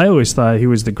 I always thought he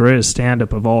was the greatest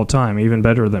stand-up of all time, even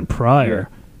better than Pryor.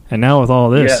 Yeah. And now with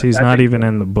all this, he's not even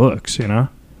in the books,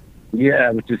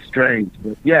 Yeah, which is strange.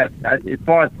 But yeah, as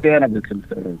far as stand-up is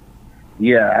concerned,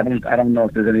 I don't know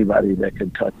if there's anybody that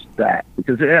could touch that.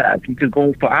 Because, he could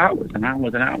go for hours and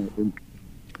hours and hours. And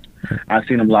I've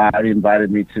seen him live. He invited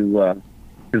me to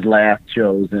his last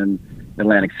shows in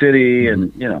Atlantic City,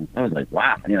 and, I was like,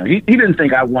 wow. He didn't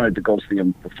think I wanted to go see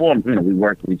him perform. We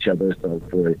worked with each other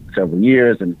for several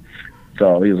years, and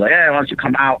so he was like, hey, why don't you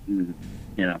come out and,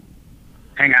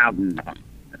 hang out in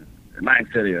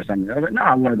Atlantic City or something. I was like, no,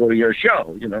 I want to go to your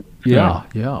show, Yeah.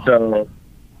 So,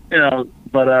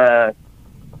 but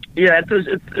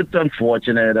it's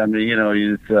unfortunate. I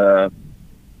mean,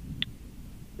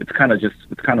 it's kind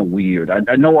of weird.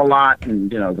 I know a lot,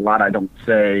 and there's a lot I don't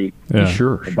say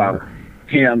about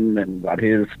him and about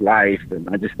his life, and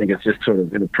I just think it's just sort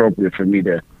of inappropriate for me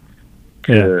to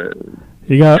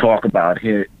talk about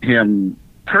him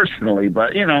personally.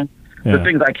 But the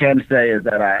things I can say is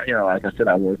that like I said,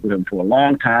 I worked with him for a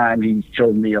long time. He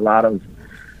showed me a lot of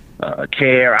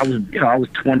care. I was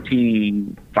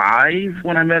 25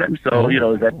 when I met him, so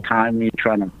that time me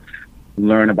trying to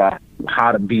learn about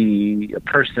how to be a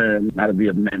person, how to be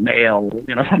a male,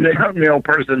 male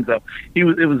person. So he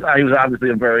was obviously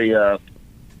a very,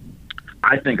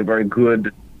 I think, a very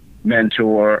good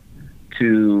mentor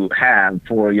to have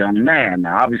for a young man.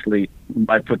 Now, obviously,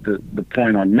 I put the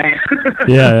point on man.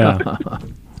 Yeah.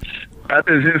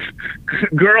 It's just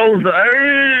girls. I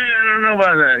don't know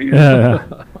about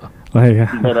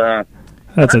that. But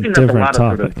that's a different a lot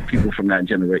topic. Of sort of people from that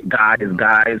generation,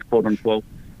 guys, quote unquote.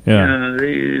 Yeah.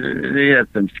 They had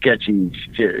some sketchy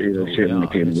shit, shit when they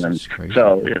came to them.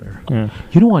 So,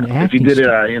 you don't want acting. If he did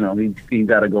it, he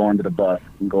got to go under the bus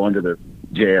and go under the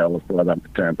jail as far as I'm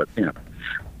concerned. But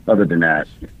other than that,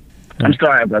 I'm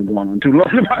sorry if I've gone on too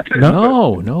long about this.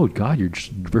 No, God, you're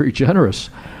just very generous.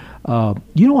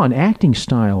 On acting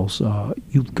styles,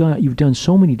 you've done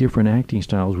so many different acting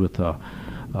styles with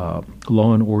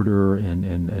Law and Order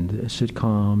and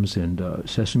sitcoms and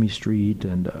Sesame Street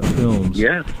and films.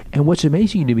 Yes. And what's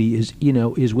amazing to me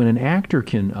is when an actor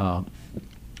can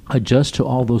adjust to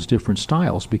all those different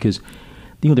styles, because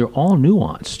they're all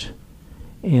nuanced.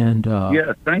 And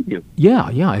yes, thank you.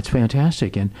 Yeah, it's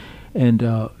fantastic. And that's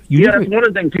one of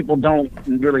the things people don't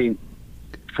really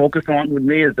focus on with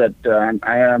me is that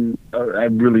I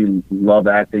really love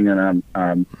acting, and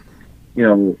I'm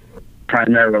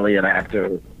primarily an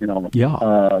actor. So I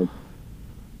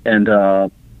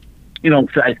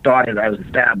was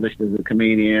established as a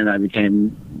comedian. I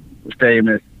became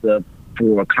famous for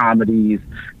comedies,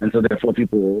 and so therefore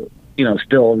people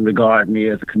still regard me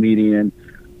as a comedian.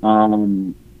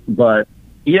 But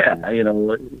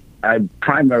I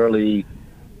primarily,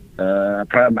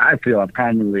 I feel I'm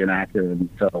primarily an actor, and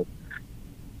so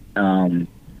the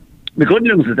good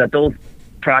news is that those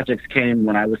projects came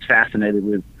when I was fascinated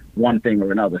with one thing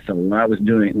or another. So when I was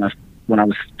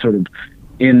sort of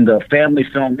in the family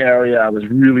film area, I was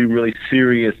really, really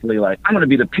seriously like, I'm going to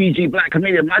be the PG black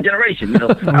comedian of my generation.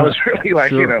 I was really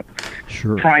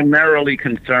primarily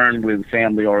concerned with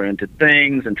family-oriented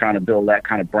things and trying to build that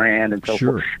kind of brand and so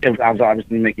forth. I was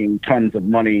obviously making tons of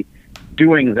money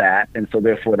doing that, and so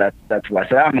therefore that's why I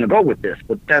said I'm going to go with this.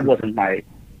 But that wasn't my,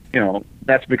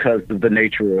 that's because of the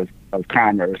nature of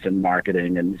commerce and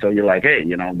marketing, and so you're like, hey,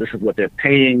 this is what they're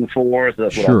paying for, so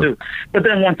that's what I'll do. But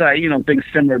then once I, things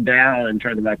simmered down in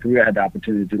terms of my career, I had the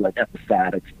opportunity to do like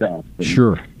episodic stuff,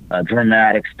 and,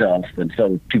 dramatic stuff, and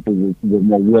so people were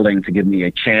more willing to give me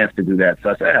a chance to do that.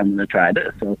 So I said, I'm going to try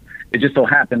this. So it just so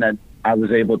happened that I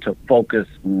was able to focus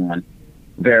on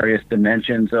various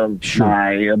dimensions of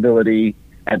my ability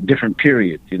at different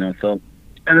periods, So,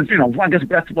 and it's, I guess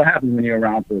that's what happens when you're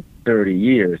around for 30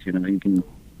 years. You can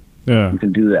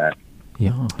do that.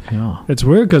 Yeah. It's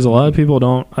weird because a lot of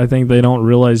people I think they don't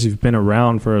realize you've been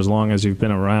around for as long as you've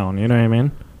been around. You know what I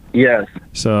mean? Yes.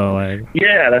 So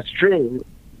yeah, that's true.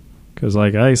 Because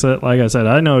like I said,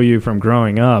 I know you from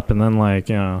growing up, and then I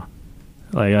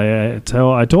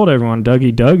told everyone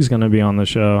Dougie Doug's going to be on the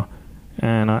show.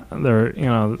 And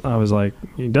I was like,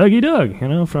 Dougie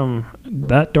Doug, from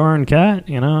That Darn Cat,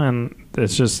 and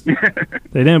it's just,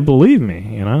 they didn't believe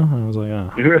me, I was like,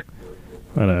 oh,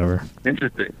 whatever.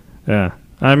 Interesting. Yeah.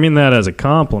 I mean that as a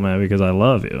compliment because I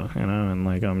love you, and I'm.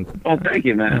 Oh, thank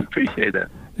you, man. I appreciate that.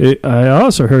 I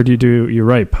also heard you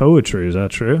write poetry. Is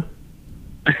that true?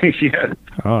 Yeah.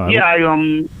 Oh, I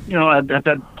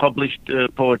had published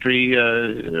poetry.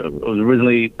 It was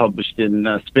originally published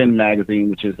in Spin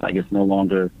magazine, which is, I guess, no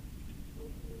longer.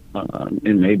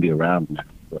 It may be around now.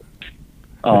 But,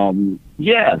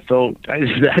 so I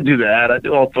do that. I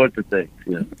do all sorts of things.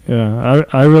 Yeah.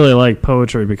 I really like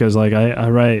poetry because I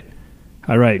write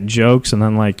jokes, and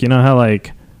then how I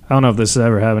don't know if this has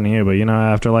ever happened to you, but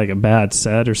after a bad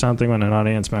set or something, when an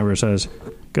audience member says,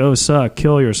 "Go suck,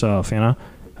 kill yourself,"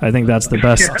 I think that's the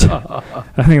best.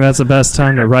 I think that's the best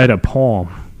time to write a poem.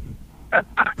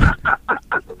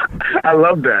 I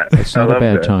love that. It's not a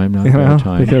bad time. Not a bad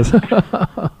time.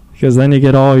 Because then you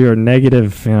get all your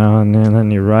negative, and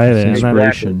then you write it.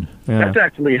 Inspiration. That's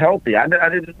actually healthy. I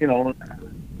didn't,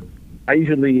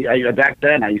 back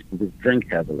then I used to just drink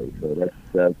heavily, so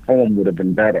the poem would have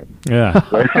been better. Yeah.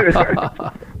 Well,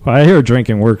 I hear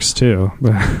drinking works too.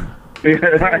 But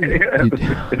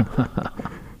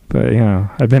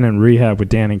I've been in rehab with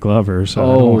Danny Glover,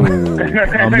 so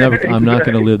I'm not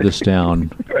going to live this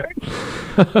down.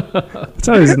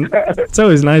 It's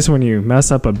always nice when you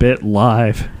mess up a bit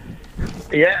live.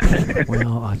 Yeah.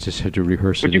 Well, I just had to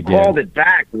rehearse it again. But you called it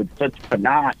back with such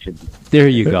panache. There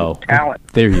you go. Talent.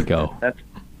 There you go.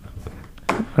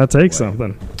 That takes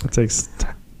something. It takes.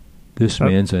 This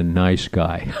man's a nice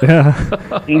guy. Yeah.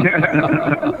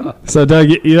 So, Doug,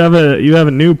 you have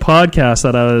a new podcast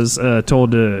that I was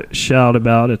told to shout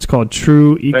about. It's called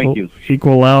True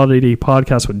Equality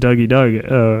Podcast with Dougie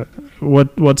Doug.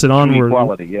 What's it on? True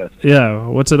Equality, yes. Yeah.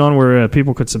 What's it on where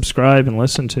people could subscribe and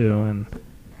listen to? And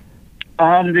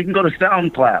you can go to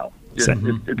SoundCloud. It's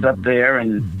up there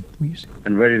and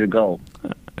ready to go.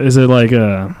 Is it like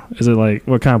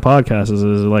what kind of podcast is it?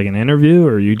 Is it like an interview,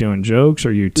 or are you doing jokes, or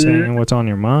are you saying what's on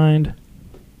your mind?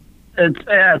 It's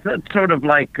sort of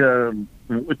like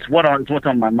it's what's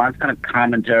on my mind. It's kind of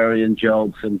commentary and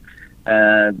jokes, and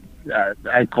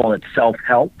I call it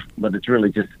self-help, but it's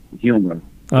really just humor.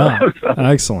 Oh,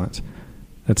 excellent!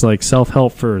 It's like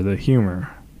self-help for the humor.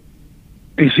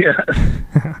 Yeah.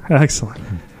 Excellent.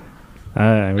 So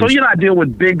I deal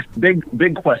with big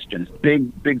questions,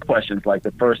 big questions. Like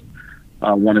the first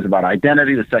one is about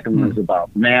identity, the second one is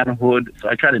about manhood. So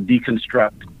I try to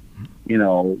deconstruct,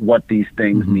 what these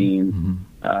things mean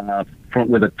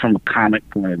from a comic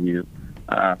point of view.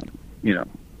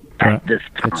 At this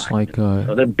time. It's like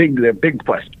so they're big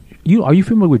questions. Are you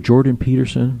familiar with Jordan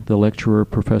Peterson, the lecturer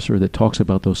professor that talks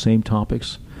about those same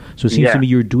topics? So it seems to me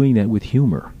you're doing that with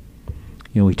humor.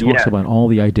 He talks about all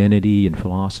the identity and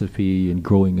philosophy and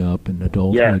growing up and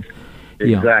adulthood.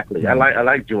 Yes, exactly. Yeah. I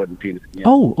like Jordan Peterson. Yeah.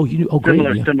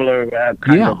 Great. Similar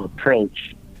kind of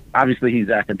approach. Obviously, he's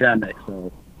academic,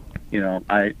 so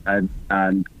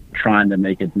I'm trying to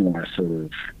make it more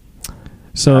sort of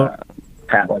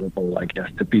palatable, I guess,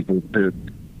 to people, to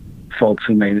folks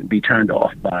who may be turned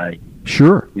off by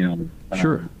sure. Yeah.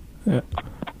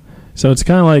 So it's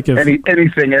kind of like if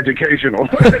anything educational.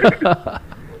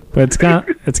 But it's kind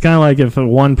of like if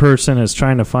one person is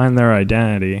trying to find their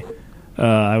identity.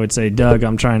 I would say, Doug,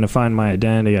 I'm trying to find my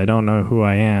identity. I don't know who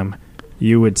I am.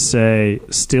 You would say,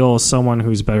 steal someone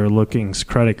who's better looking's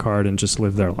credit card and just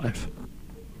live their life.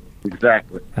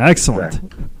 Exactly. Excellent.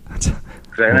 Exactly.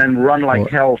 And then run like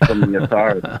hell from the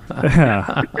authorities.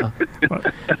 Yeah.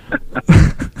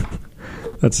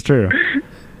 That's true.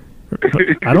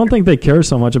 I don't think they care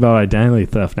so much about identity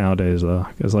theft nowadays, though,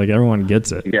 because everyone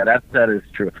gets it. Yeah, that is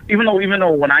true. Even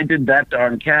though when I did That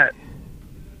Darn Cat,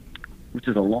 which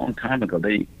is a long time ago,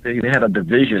 they had a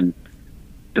division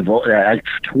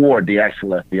toward the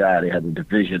actual FBI. They had a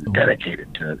division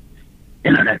dedicated to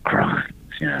internet crimes.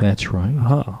 Yeah. That's right.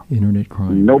 Internet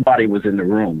crime. Nobody was in the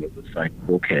room. It was like,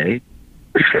 okay.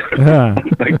 Yeah.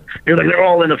 They're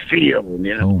all in a field.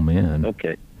 Oh man.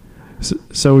 Okay.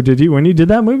 So when you did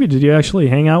that movie, did you actually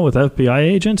hang out with FBI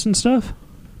agents and stuff?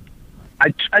 I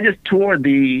just toured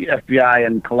the FBI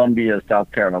in Columbia,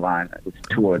 South Carolina. I just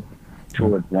toured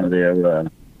one of their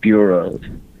bureaus,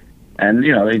 and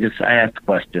I asked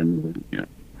questions.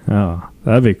 Oh,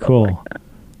 that'd be cool.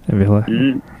 I'd be like,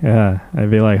 I'd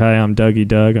be like, hi, I'm Dougie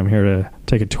Doug. I'm here to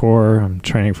take a tour. I'm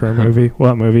training for a movie.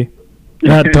 What movie?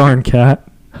 That Darn Cat.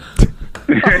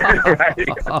 Right.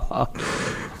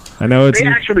 I know it's. They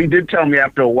actually did tell me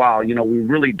after a while, we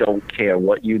really don't care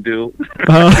what you do.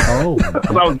 Oh,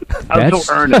 I was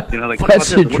so earnest,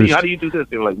 that's interesting. How do you do this?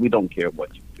 They were like, we don't care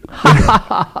what you do.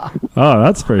 Oh,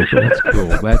 that's pretty cool.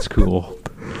 That's cool.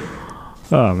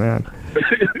 Oh man.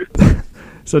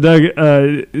 So Doug,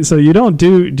 so you don't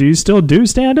do you still do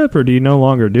stand up, or do you no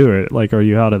longer do it? Are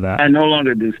you out of that? I no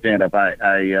longer do stand up.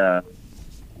 I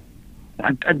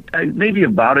maybe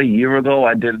about a year ago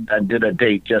I did a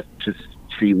date just to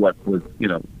see what was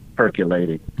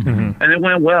percolating, and it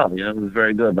went well. It was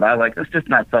very good. But it's just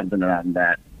not something that I'm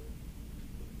that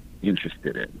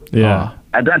interested in. Yeah,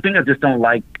 I think I just don't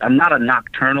like. I'm not a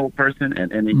nocturnal person,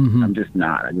 and I'm just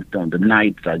not. I just don't. The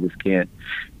nights I just can't.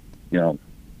 Yeah.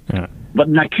 But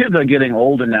my kids are getting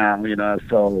older now,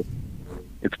 so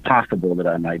it's possible that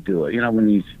I might do it. When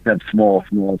you have small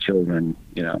children,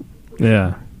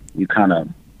 Yeah. You kind of,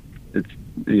 it's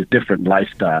a different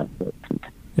lifestyle. But,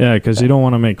 yeah, because you don't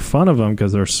want to make fun of them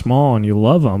because they're small and you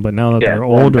love them, but now that they're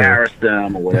older, embarrass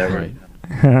them or whatever.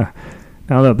 Right.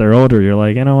 Now that they're older, you're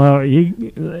like,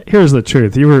 here's the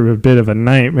truth. You were a bit of a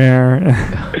nightmare. Now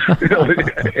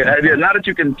that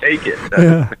you can take it.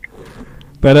 Yeah.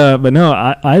 But no,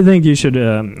 I think you should.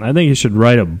 I think you should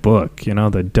write a book.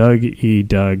 The Doug E.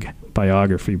 Doug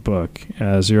biography book,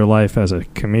 as your life as a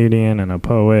comedian and a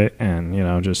poet,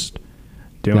 and just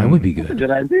doing. That would be good. That's a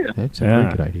good idea. That's a very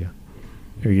good idea.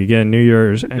 You could get a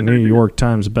New York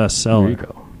Times bestseller.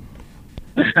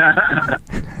 There you go.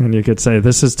 And you could say,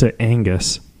 "This is to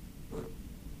Angus."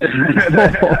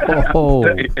 Oh.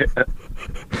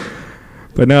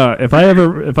 But no, if I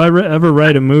ever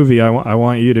write a movie, I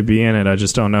want you to be in it. I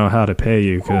just don't know how to pay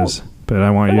you, but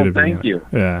I want you to be in it. Thank you.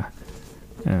 Yeah.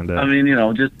 And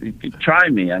just try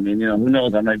me. Who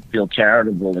knows? I might feel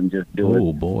charitable and just do it.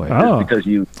 Oh boy! Just because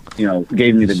you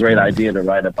gave me the great idea to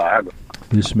write a biography.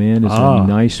 This man is a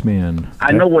nice man.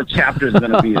 I know what chapter is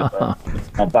going to be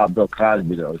about Bill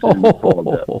Cosby, though. It's going to be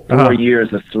called 4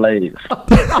 Years a Slave.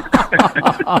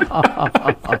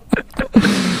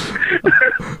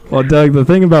 Well, Doug, the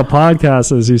thing about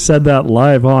podcasts is you said that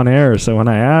live on air, so when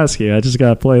I ask you, I just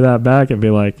got to play that back and be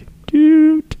like,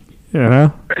 dude, like,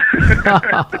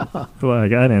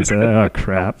 I didn't say that. Oh,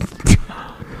 crap.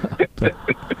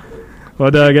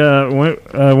 Well, Doug,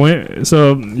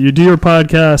 so you do your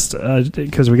podcast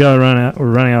because we're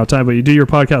running out of time. But you do your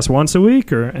podcast once a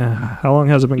week, or how long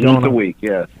has it been going? Once a week,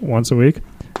 yes. Once a week,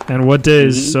 and what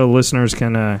days so listeners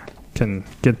can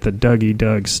get the Dougie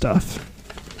Doug stuff?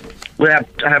 I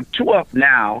have 2 up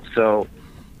now, so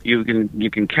you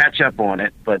can catch up on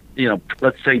it. But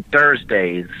let's say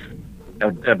Thursdays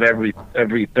of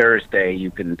every Thursday,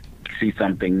 you can see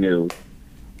something new.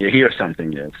 You hear something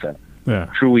new. So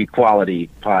True Equality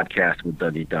podcast with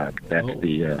Dougie Doug. That's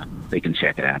they can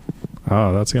check it out.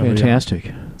 Oh, that's gonna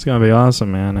fantastic. It's gonna be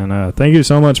awesome, man. And thank you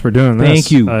so much for doing this.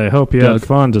 Thank you. I hope you had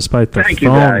fun despite the Thank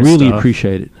phone you, guys. Really stuff.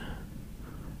 appreciate it.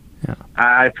 Yeah,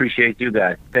 I appreciate you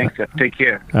guys. Thanks. Take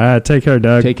care. Take care,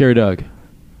 Doug. Take care, Doug.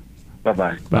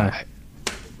 Bye-bye. Bye.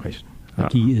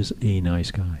 He is a nice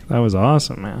guy. That was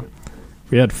awesome, man.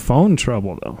 We had phone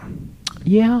trouble though.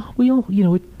 Yeah, we all,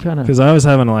 it kind of... Because I was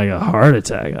having like a heart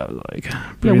attack. I was like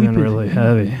breathing really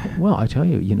heavy. Well, I tell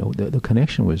you, the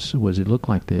connection was it looked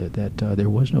like that there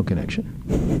was no connection.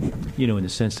 In the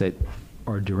sense that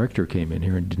our director came in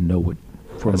here and didn't know what...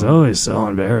 It's always so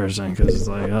embarrassing because it's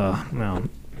like, oh, no.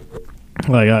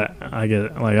 Like I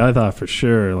get, like I thought for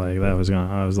sure like that was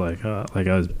gonna, I was like I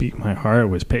was my heart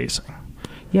was pacing.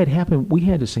 Yeah, it happened. We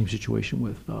had the same situation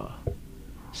with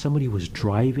somebody was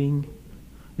driving.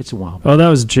 It's a while back. Oh, that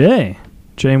was Jay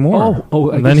Moore.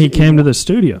 And then he came to the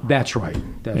studio. That's right.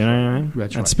 What I mean?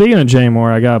 That's right. And speaking of Jay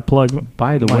Moore, I got to plug.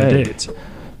 By the my way, dates.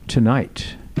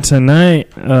 tonight. It's.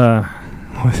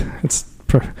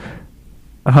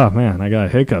 Oh man, I got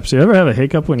hiccups. You ever have a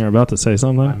hiccup when you're about to say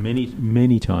something?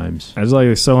 Many times. It's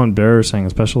like so embarrassing,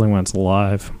 especially when it's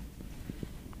live.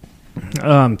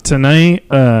 Tonight,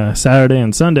 Saturday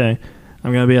and Sunday,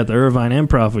 I'm going to be at the Irvine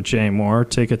Improv with Jay Moore.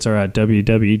 Tickets are at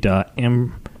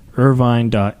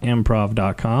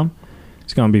www.irvine.improv.com.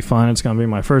 It's going to be fun. It's going to be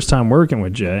my first time working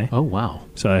with Jay. Oh, wow.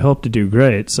 So I hope to do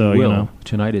great. So,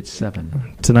 Tonight at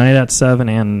 7. Tonight at 7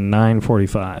 and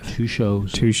 9:45. 2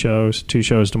 shows. 2 shows. 2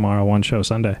 shows tomorrow, 1 show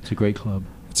Sunday. It's a great club.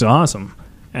 It's awesome.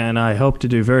 And I hope to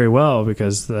do very well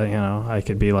because, I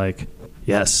could be like,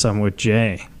 yes, I'm with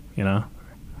Jay, Well,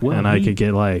 and I could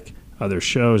get, like, other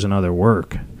shows and other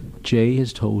work. Jay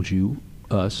has told he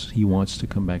wants to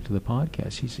come back to the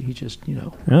podcast. He just,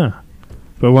 Yeah.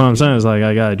 But what I'm saying is, like,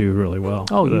 I got to do really well.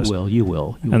 Oh, you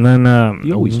will. And then...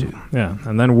 you always do. Yeah.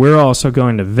 And then we're also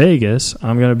going to Vegas.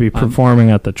 I'm going to be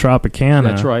performing at the Tropicana.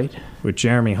 That's right. With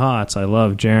Jeremy Hotz. I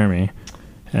love Jeremy.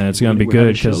 And it's going to be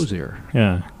good. Shows there.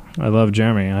 Yeah. I love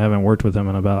Jeremy. I haven't worked with him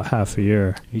in about half a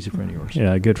year. He's a friend of yours.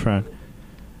 Yeah, a good friend.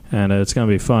 And it's going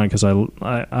to be fun because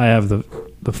I have the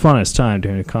funnest time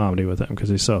doing comedy with him because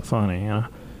he's so funny,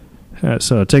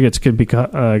 So tickets could be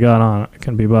bought on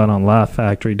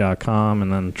laughfactory.com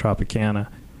and then Tropicana.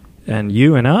 And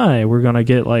you and I, we're going to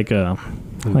get like a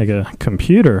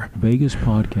computer Vegas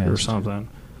podcast or something.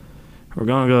 We're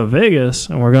going to go to Vegas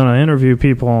and we're going to interview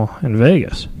people in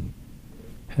Vegas.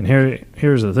 And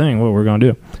here's the thing, what we're going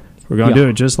to do. We're going to do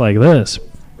it just like this,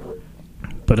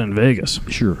 but in Vegas.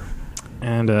 Sure.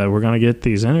 And we're going to get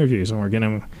these interviews and we're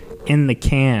getting them in the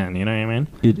can, you know what I mean?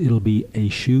 It'll be a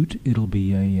shoot. It'll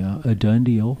be a done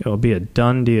deal. It'll be a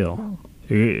done deal.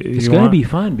 It's going to be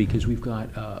fun because we've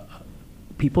got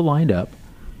people lined up,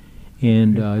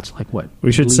 and it's like what?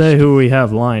 We should say who we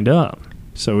have lined up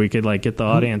so we could like get the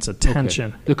audience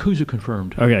attention. Okay. The who's are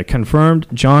confirmed. Okay, confirmed.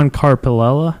 John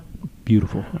Carpellella.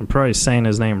 Beautiful. I'm probably saying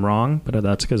his name wrong, but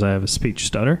that's because I have a speech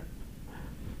stutter.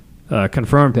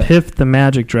 Confirmed. Piff the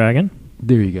Magic Dragon.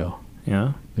 There you go.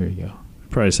 Yeah. There you go.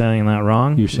 Probably saying that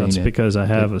wrong. You're saying that's it. Because I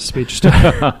have a speech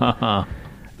stutter.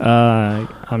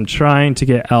 I'm trying to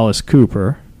get Alice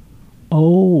Cooper.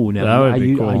 Oh, no. That would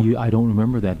be cool. I don't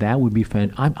remember that. That would be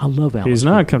fun. I love Alice He's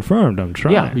Cooper. not confirmed. I'm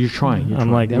trying. Yeah, you're trying.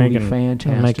 I'm like that making would be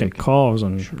fantastic. I'm making calls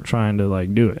and trying to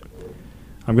like do it.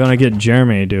 I'm gonna get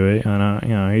Jeremy to do it,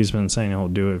 and he's been saying he'll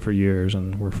do it for years,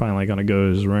 and we're finally gonna go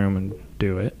to his room and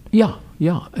do it. Yeah,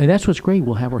 and that's what's great.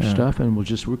 We'll have our stuff and we'll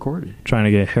just record it. Trying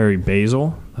to get Harry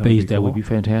Basil. That would be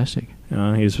fantastic.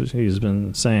 He's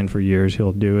been saying for years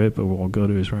he'll do it, but we'll go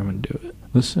to his room and do it.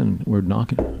 Listen, we're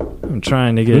knocking. I'm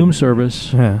trying to get room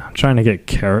service. Yeah, I'm trying to get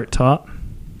Carrot Top.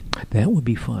 That would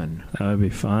be fun. That would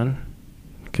be fun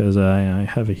because I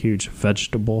have a huge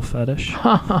vegetable fetish.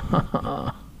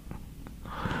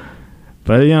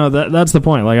 But that's the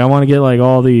point. Like I want to get like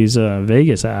all these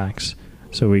Vegas acts,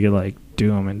 so we could like do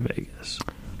them in Vegas.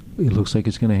 It looks like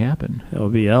it's going to happen. It'll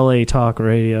be LA Talk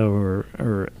Radio or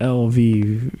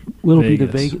LV. It'll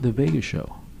Vegas. be the Vegas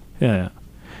show. Yeah,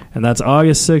 and that's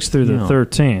August 6th through the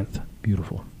 13th.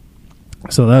 Beautiful.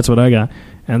 So that's what I got.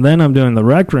 And then I'm doing the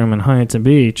Rec Room in Huntington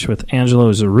Beach with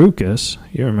Angelo Zarukas.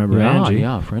 You remember Angie?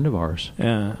 Yeah, a friend of ours.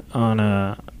 Yeah, on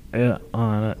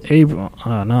April,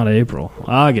 not April,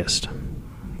 August.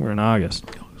 We're in August.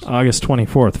 August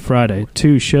 24th, Friday,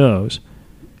 2 shows.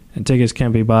 And tickets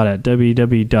can be bought at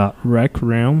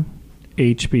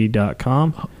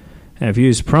www.recroomhb.com. And if you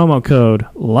use promo code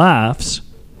LAUGHS,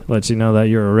 Lets you know that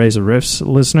you're a Razor Riffs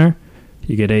listener.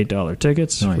 You get $8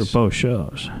 tickets for both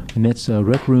shows. And that's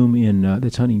Rec Room in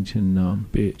that's Huntington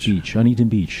Beach. Huntington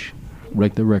Beach.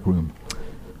 The Rec Room.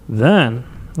 Then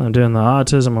I'm doing the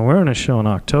Autism Awareness Show in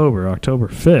October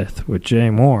 5th with Jay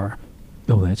Moore.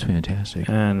 Oh, that's fantastic.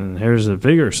 And here's a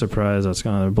bigger surprise that's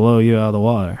going to blow you out of the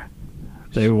water.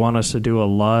 They want us to do a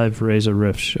live Razor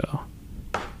Riffs show.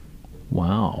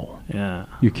 Wow. Yeah.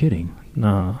 You're kidding?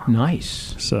 No.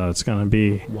 Nice. So it's going to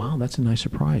be... Wow, that's a nice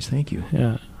surprise. Thank you.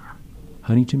 Yeah.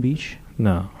 Huntington Beach?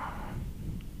 No.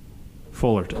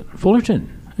 Fullerton.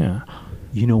 Fullerton? Yeah.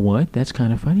 You know what? That's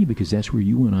kind of funny because that's where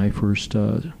you and I first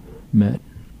met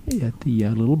at the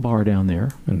little bar down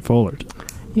there. In Fullerton.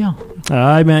 Yeah.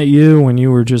 I met you when you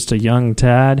were just a young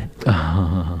tad.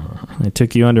 I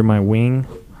took you under my wing.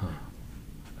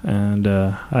 And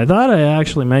I thought I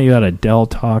actually met you at a Del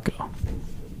Taco.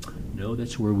 No,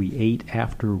 that's where we ate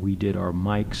after we did our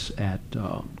mics at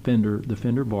the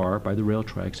Fender Bar by the rail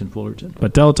tracks in Fullerton.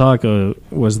 But Del Taco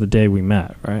was the day we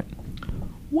met, right?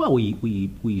 Well,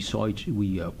 we saw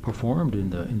we performed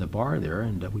in the bar there,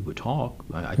 and we would talk.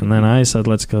 And then I said,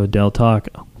 "Let's go Del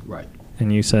Taco." Right.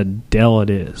 And you said, "Del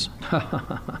it is."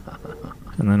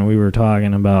 And then we were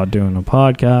talking about doing a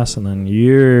podcast, and then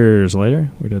years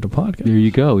later, we did a podcast. There you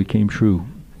go. It came true.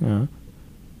 Yeah.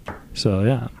 So,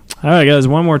 yeah. All right, guys,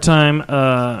 one more time.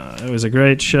 It was a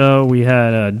great show. We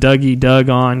had Dougie Doug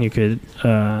on. You could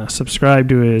subscribe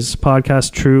to his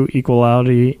podcast, True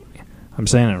Equality. I'm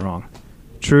saying it wrong.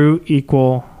 True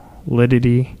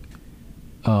Equality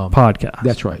Podcast.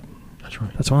 That's right. That's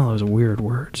right. That's one of those weird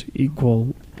words.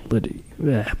 Equality.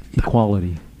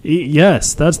 Equality.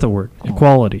 Yes, that's the word.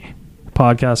 Equality.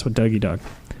 Podcast with Dougie Doug.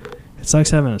 It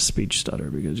sucks having a speech stutter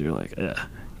because you're like, you know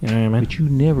what I mean? But you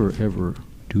never, ever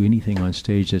do anything on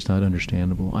stage that's not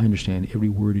understandable. I understand every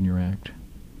word in your act.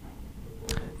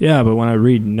 Yeah, but when I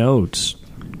read notes,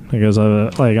 because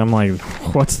I'm like,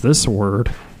 what's this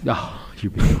word? Oh, you're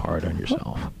being hard on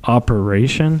yourself.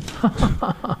 Operation?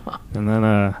 And then,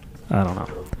 I don't know.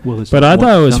 Well, but I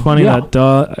thought it was funny that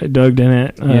Doug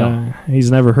didn't. He's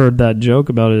never heard that joke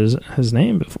about his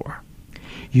name before.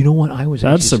 You know what? I was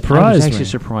actually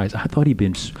surprised. I thought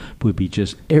would be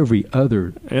just every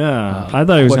other. Yeah, I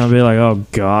thought he was going to be like, "Oh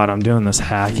God, I'm doing this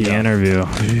hacky interview.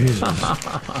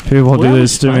 People do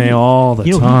this to me all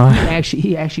the time."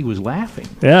 He actually was laughing.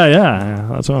 Yeah,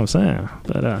 that's what I'm saying.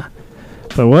 But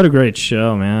what a great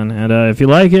show, man! And if you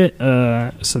like it,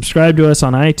 subscribe to us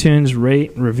on iTunes,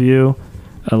 rate, review.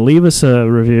 Leave us a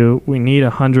review. We need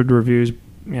 100 reviews,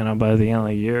 by the end of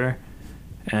the year.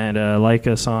 And like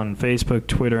us on Facebook,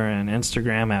 Twitter, and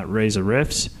Instagram at Razor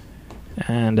Riffs.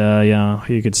 And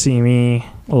you could see me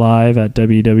live at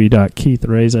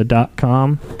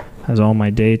www.keithreza.com. Has all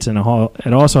my dates, and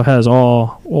it also has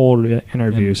all old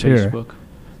interviews here.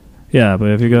 Yeah, but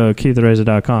if you go to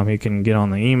keithreza.com, you can get on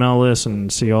the email list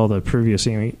and see all the previous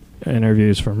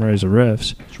interviews from Razor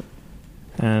Riffs.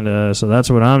 And so that's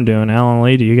what I'm doing. Alan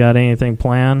Lee, do you got anything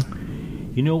planned?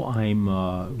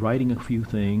 I'm writing a few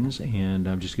things, and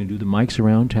I'm just going to do the mics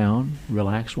around town,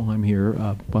 relax while I'm here,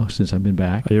 since I've been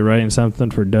back. Are you writing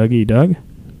something for Dougie Doug?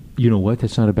 You know what?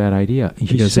 That's not a bad idea.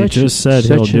 Because he just said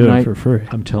he'll do it for free.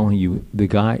 I'm telling you, the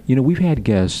guy, we've had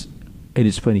guests, and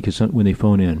it's funny because when they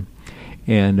phone in,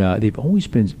 and they've always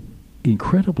been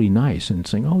incredibly nice and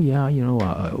saying, "Oh yeah,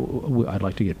 I'd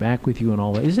like to get back with you," and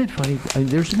all that. Isn't that funny?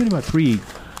 There's been about 3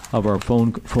 of our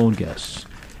phone guests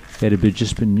that have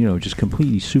just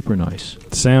completely super nice.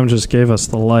 Sam just gave us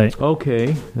the light.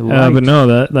 Okay, but no,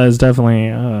 that is definitely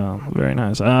very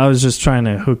nice. I was just trying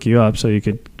to hook you up so you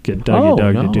could get Dougie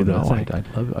Doug to do that thing.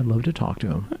 I'd love to talk to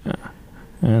him. Yeah.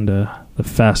 And the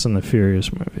Fast and the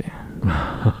Furious movie.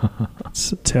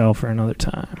 It's a tale for another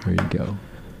time. There you go.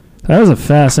 That was a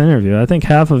fast interview. I think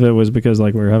half of it was because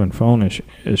we were having phone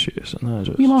issues. And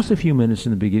we lost a few minutes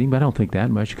in the beginning, but I don't think that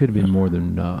much. It could have been more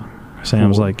than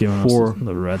Sam's giving us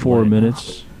the red 4 light.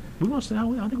 Minutes. We lost. I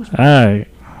think it was. All right.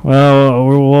 Well,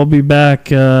 we'll be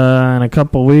back in a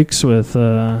couple weeks with. We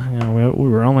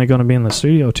were only going to be in the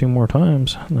studio 2 more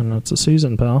times, and then it's a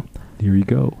season, pal. There you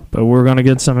go. But we're going to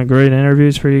get some great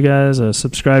interviews for you guys.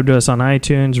 Subscribe to us on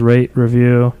iTunes, rate,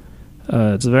 review.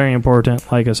 It's very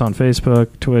important. Like us on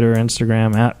Facebook, Twitter,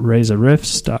 Instagram at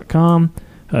razorriffs.com.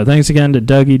 Thanks again to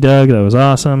Dougie Doug. That was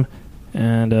awesome.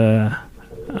 And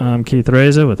I'm Keith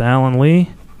Reza with Alan Lee.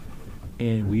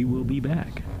 And we will be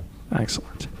back.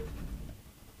 Excellent.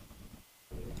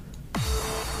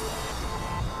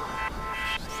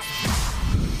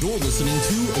 You're listening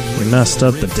to We messed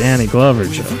up the Danny Glover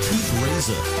joke. Keith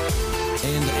Reza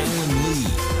and Alan Lee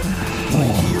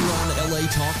right here on LA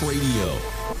Talk Radio.